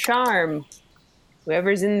and charm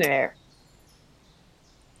Whoever's in there.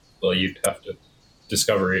 Well, you'd have to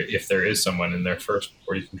discover if there is someone in there first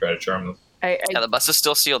before you can try to charm them. Yeah, the bus is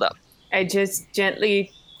still sealed up. I just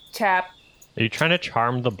gently tap. Are you trying to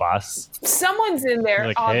charm the bus? Someone's in there,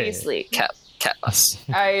 Like, hey. obviously. Cat bus.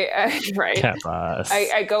 Right. Cat bus.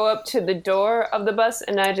 I go up to the door of the bus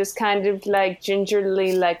and I just kind of like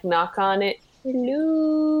gingerly like knock on it.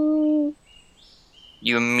 Hello.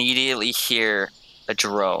 You immediately hear a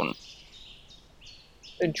drone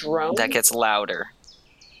A drone? that gets louder,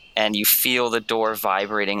 and you feel the door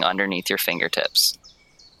vibrating underneath your fingertips.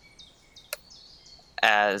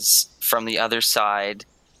 As from the other side,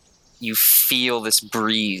 you feel this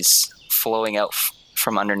breeze flowing out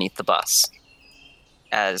from underneath the bus.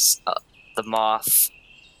 As the moth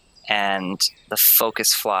and the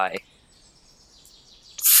focus fly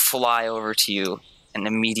over to you and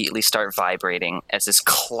immediately start vibrating as this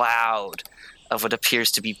cloud of what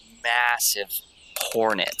appears to be massive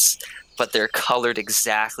hornets, but they're colored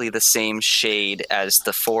exactly the same shade as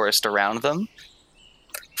the forest around them,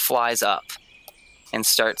 flies up and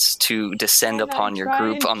starts to descend Can I upon your try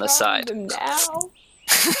group and on the charm side. them now?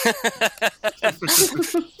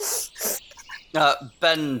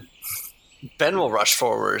 Ben will rush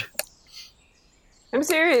forward. I'm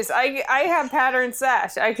serious. I have pattern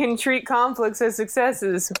sash. I can treat conflicts as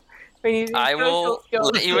successes when using I will social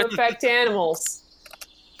skills let you to affect animals.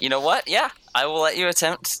 You know what? Yeah, I will let you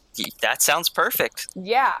attempt. That sounds perfect.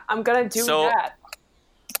 Yeah, I'm gonna do So- that.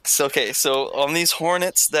 So, okay, so on these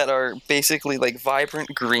hornets that are basically like vibrant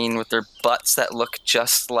green with their butts that look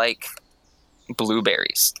just like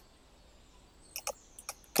blueberries,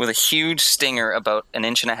 with a huge stinger about 1.5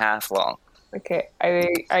 inches long. Okay,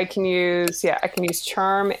 I can use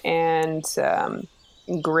charm and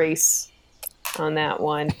grace on that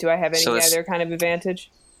one. Do I have any So this- other kind of advantage?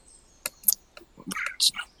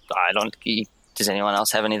 I don't. Does anyone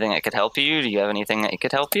else have anything that could help you? Do you have anything that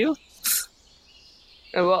could help you?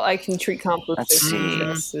 Oh, well, I can treat conflicts Let's as see.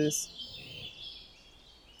 successes.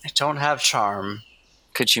 I don't have charm.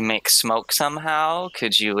 Could you make smoke somehow?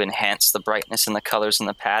 Could you enhance the brightness and the colors and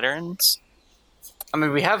the patterns? I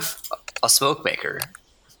mean, we have a smoke maker.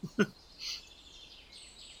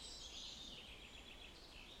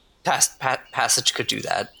 Passage could do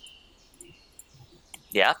that.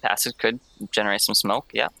 Yeah, Passage could generate some smoke.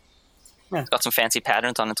 Yeah. Yeah. It's got some fancy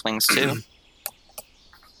patterns on its wings too.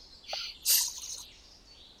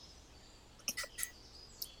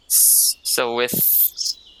 So with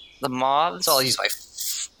the moths, So I'll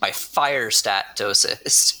use my fire stat to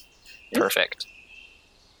assist. perfect.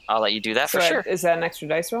 I'll let you do that for So sure. Is that an extra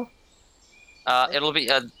dice roll? It'll be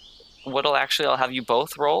I'll have you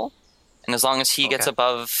both roll, and as long as he gets Okay.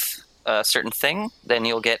 above a certain thing, then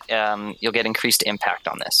you'll get increased impact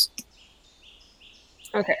on this.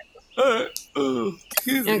 Okay.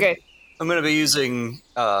 Excuse me. Okay. I'm going to be using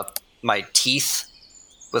my teeth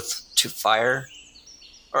to fire.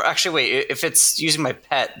 Or actually, wait, if it's using my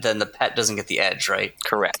pet, then the pet doesn't get the edge, right?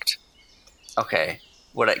 Correct. Okay.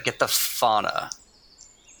 Would I get the fauna?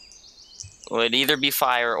 Would either be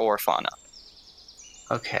fire or fauna.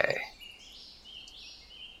 Okay.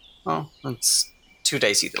 Well, that's 2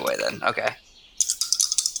 dice either way then. Okay.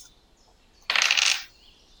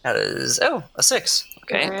 That is, a 6.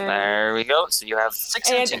 Okay, Okay. there we go. So you have 6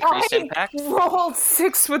 inch And increased I impact. rolled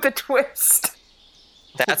 6 with a twist.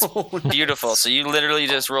 That's beautiful. So you literally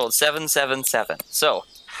just rolled 7, 7, 7. So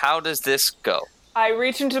how does this go? I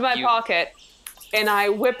reach into my pocket and I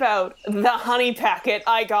whip out the honey packet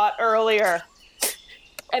I got earlier.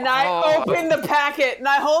 And I open the packet and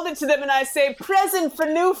I hold it to them and I say, "Present for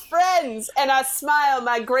new friends." And I smile,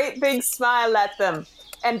 my great big smile at them,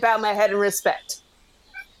 and bow my head in respect.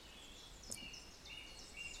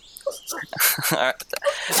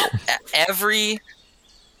 Every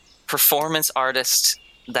performance artist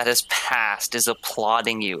that has passed is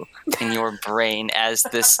applauding you in your brain as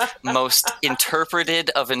this most interpreted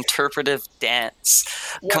of interpretive dance,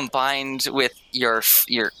 combined with your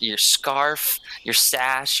scarf, your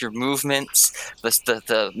sash, your movements,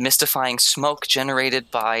 the mystifying smoke generated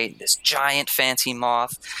by this giant fancy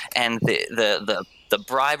moth, and the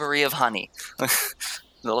bribery of honey.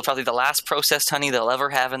 Probably the last processed honey they'll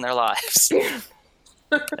ever have in their lives.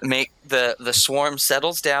 Make the swarm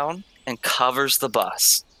settles down and covers the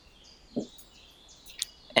bus.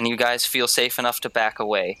 And you guys feel safe enough to back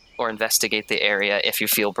away or investigate the area if you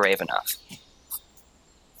feel brave enough.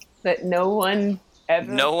 That no one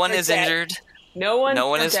ever. No one is forget. injured. No one. No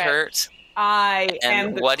one is forget. hurt. I am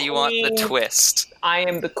And the what do you want the queen- twist? I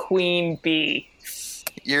am the queen bee.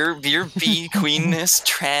 Your bee queenness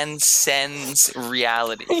transcends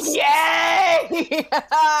reality. Yay!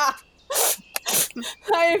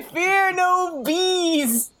 I fear no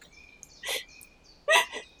bees.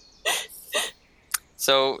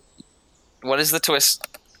 So, what is the twist?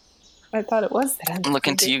 I thought it was that. I'm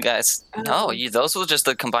looking to you guys. No, those were just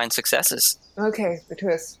the combined successes. Okay, the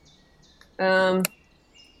twist. The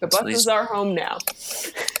bus these- is our home now.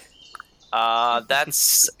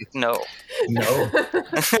 That's no. No.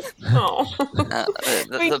 Oh.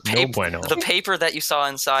 The No bueno. the paper that you saw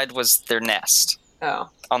inside was their nest Oh.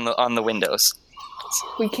 on the windows.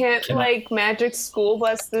 We can't magic school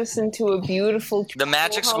bus this into a beautiful. The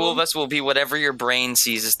magic school home? bus will be whatever your brain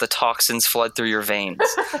sees as the toxins flood through your veins.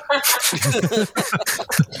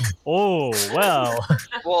 Oh, well.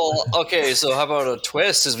 Well, okay, so how about a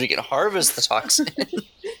twist is we can harvest the toxin?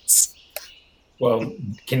 Well,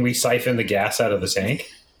 can we siphon the gas out of the tank?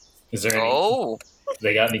 Is there any? Oh,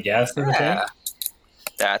 They got any gas in the tank?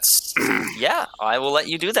 that's yeah. I will let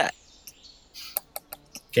you do that.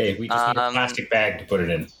 Okay, we just need a plastic bag to put it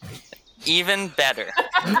in. Even better.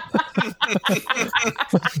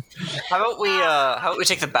 How about we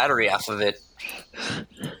take the battery off of it?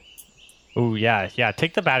 Oh, yeah.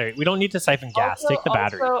 Take the battery. We don't need to siphon gas. Take the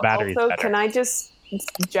battery. Also, The battery's also, better. can I just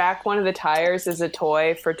jack one of the tires as a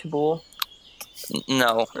toy for Tabul?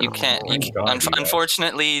 No, you can't. my God, you guys.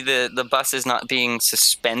 Unfortunately, the bus is not being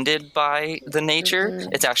suspended by the nature.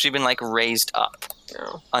 It's actually been raised up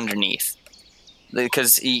No. underneath.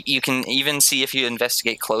 Because you can even see if you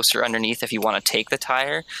investigate closer underneath, if you want to take the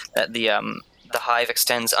tire, that the hive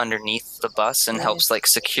extends underneath the bus and helps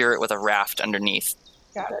secure it with a raft underneath,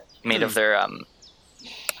 Got it. made of their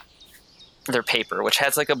paper, which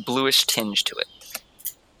has a bluish tinge to it.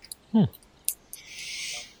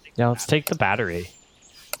 Yeah, let's take the battery.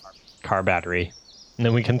 Car battery. And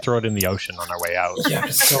then we can throw it in the ocean on our way out. Yeah,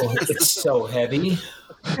 it's so heavy.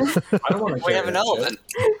 I don't want to. We have an elephant.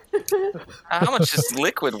 How much does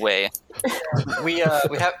liquid weigh? We have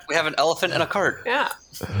an elephant and a cart. Yeah.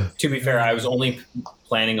 To be fair, I was only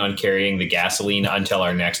planning on carrying the gasoline until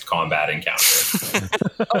our next combat encounter.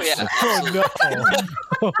 Oh yeah.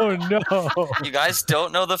 Oh, no. You guys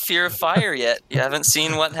don't know the fear of fire yet. You haven't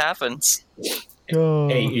seen what happens. Oh.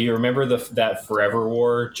 Hey, you remember that Forever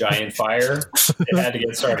War giant fire? It had to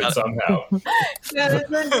get started somehow. We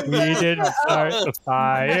didn't start the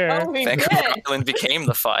fire. Oh, we Vancouver did. Island became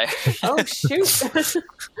the fire. Oh, shoot.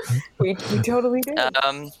 we totally did.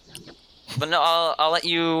 But no, I'll let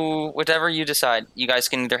you, whatever you decide. You guys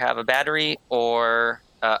can either have a battery or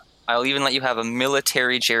I'll even let you have a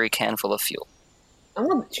military jerry can full of fuel. I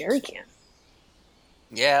want the jerry can.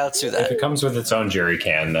 Yeah, let's do If that. it comes with its own jerry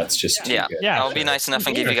can, that's just too Yeah. good. Yeah, I'll be nice enough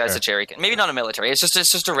and give you guys a jerry can. Maybe not a military. It's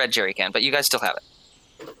just a red jerry can, but you guys still have it.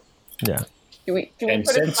 Yeah. Do we And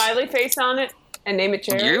put a since- smiley face on it and name it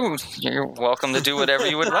Jerry? You're welcome to do whatever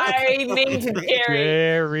you would like. I named it Jerry.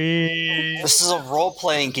 Jerry. This is a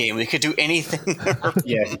role-playing game. We could do anything our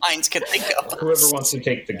Yeah. minds could think of. Whoever wants to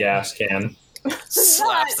take the gas can.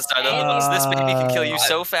 Slaps the side of the bus. This baby can kill you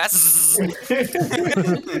so fast.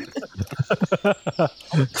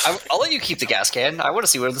 I'll let you keep the gas can. I want to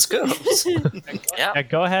see where this goes. Yeah. Yeah,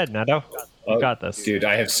 go ahead, Neto. You got this. Dude,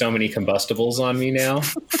 I have so many combustibles on me now. No,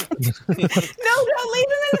 don't leave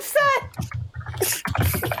him in the set.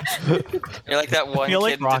 You're like that one feel kid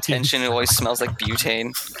like in Rocky. detention who always smells like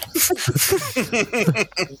butane.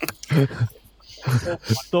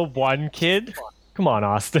 The one kid? Come on,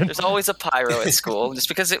 Austin. There's always a pyro at school. Just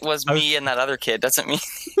because it was me and that other kid doesn't mean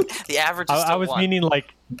the average is still I was one. meaning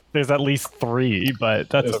there's at least 3, but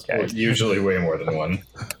that's It's okay. usually way more than one.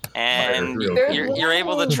 And Real There's you're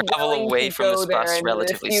able to one travel willing away to from go this there, bus and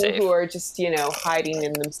relatively there's a few safe. who are just, hiding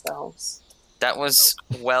in themselves. That was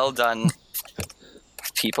well done,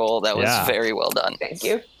 people. That was Yeah. very well done. Thank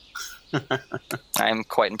you. I'm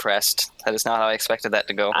quite impressed. That is not how I expected that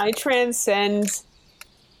to go. I transcend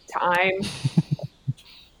time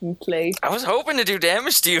and place. I was hoping to do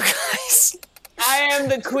damage to you guys. I am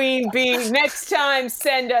the queen bee. Next time,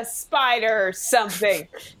 send a spider or something.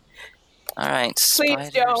 All right, Please spider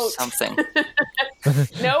don't. something.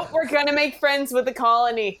 Nope, we're gonna make friends with the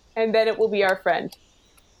colony, and then it will be our friend.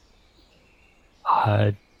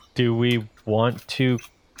 Do we want to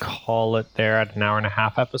call it there at an hour and a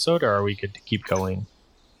half episode, or are we good to keep going?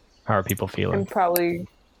 How are people I'm feeling? probably.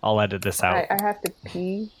 I'll edit this out. I have to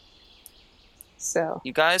pee. So.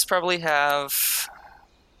 You guys probably have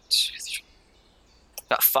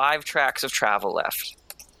about 5 tracks of travel left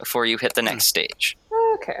before you hit the next stage.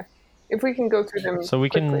 Okay. If we can go through them So we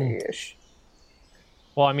can- quickly-ish.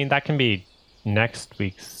 Well, I mean, that can be next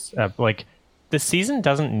week's. The season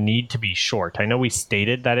doesn't need to be short. I know we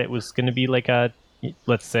stated that it was going to be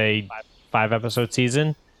let's say, 5-episode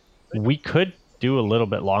season. We could do a little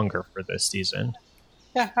bit longer for this season.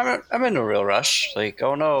 Yeah, I'm in no real rush. Like,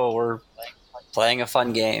 oh no, we're playing a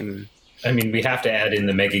fun game. I mean, we have to add in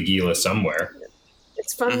the Mega Gila somewhere.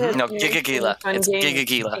 It's fun that No, you're Giga Gila. playing a fun It's game, Giga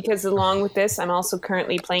Gila. because along with this, I'm also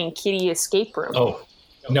currently playing Kitty Escape Room. Oh,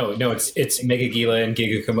 no, it's Mega Gila and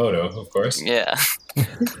Giga Komodo, of course. Yeah.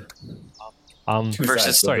 Two Versus- sides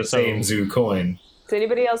of sorry, the same zoo coin. Does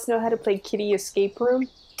anybody else know how to play Kitty Escape Room?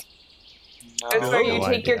 It's where you No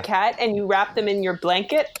take your idea. cat and you wrap them in your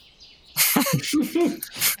blanket,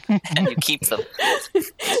 And you keep them.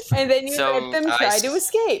 and then you So, let them I try s- to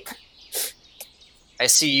escape. I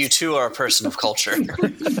see you two are a person of culture.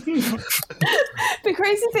 The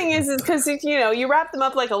crazy thing is because you wrap them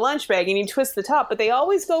up like a lunch bag and you twist the top, but they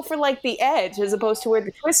always go for like the edge as opposed to where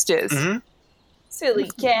the twist is. Mhm. Silly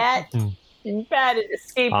cat. You're bad at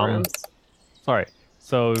escape Um, rooms. Sorry.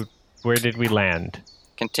 So where did we land?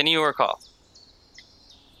 Continue or call.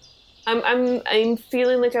 I'm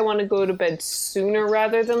feeling like I want to go to bed sooner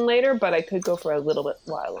rather than later, but I could go for a little bit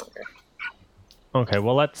while longer. Okay,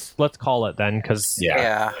 well let's call it then, because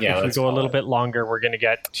Yeah. Yeah, if we let's go a call little it. bit longer, we're gonna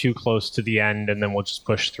get too close to the end, and then we'll just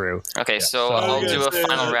push through. Okay, so So- I'll do a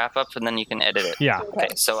final wrap up and then you can edit it. Yeah, Okay,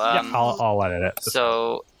 so yeah, I'll edit it.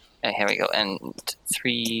 So here we go. And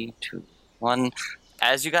 3, 2, 1.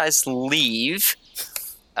 As you guys leave,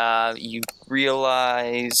 you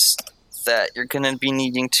realize that you're going to be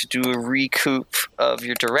needing to do a recoup of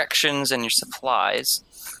your directions and your supplies,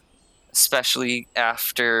 especially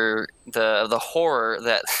after the horror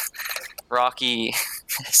that Rocky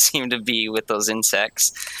seemed to be with those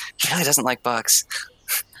insects. He really doesn't like bugs.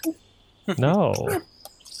 No,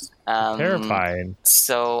 Um, terrifying.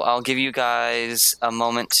 So I'll give you guys a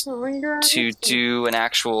moment to do an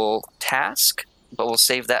actual task, but we'll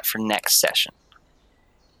save that for next session.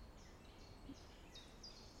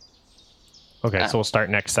 Okay, so we'll start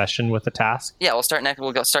next session with the task. Yeah, we'll start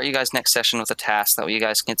start you guys next session with a task that way you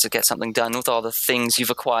guys get to get something done with all the things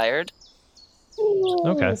you've acquired.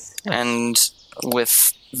 Okay. And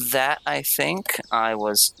with that, I think I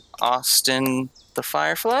was Austin the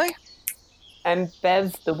Firefly. I'm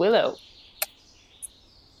Bev the Willow.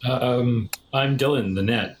 I'm Dylan, the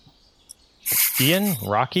net. Ian,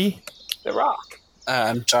 Rocky, The Rock.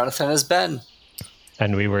 I'm Jonathan as Ben.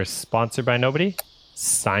 and we were sponsored by nobody.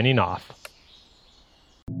 Signing off.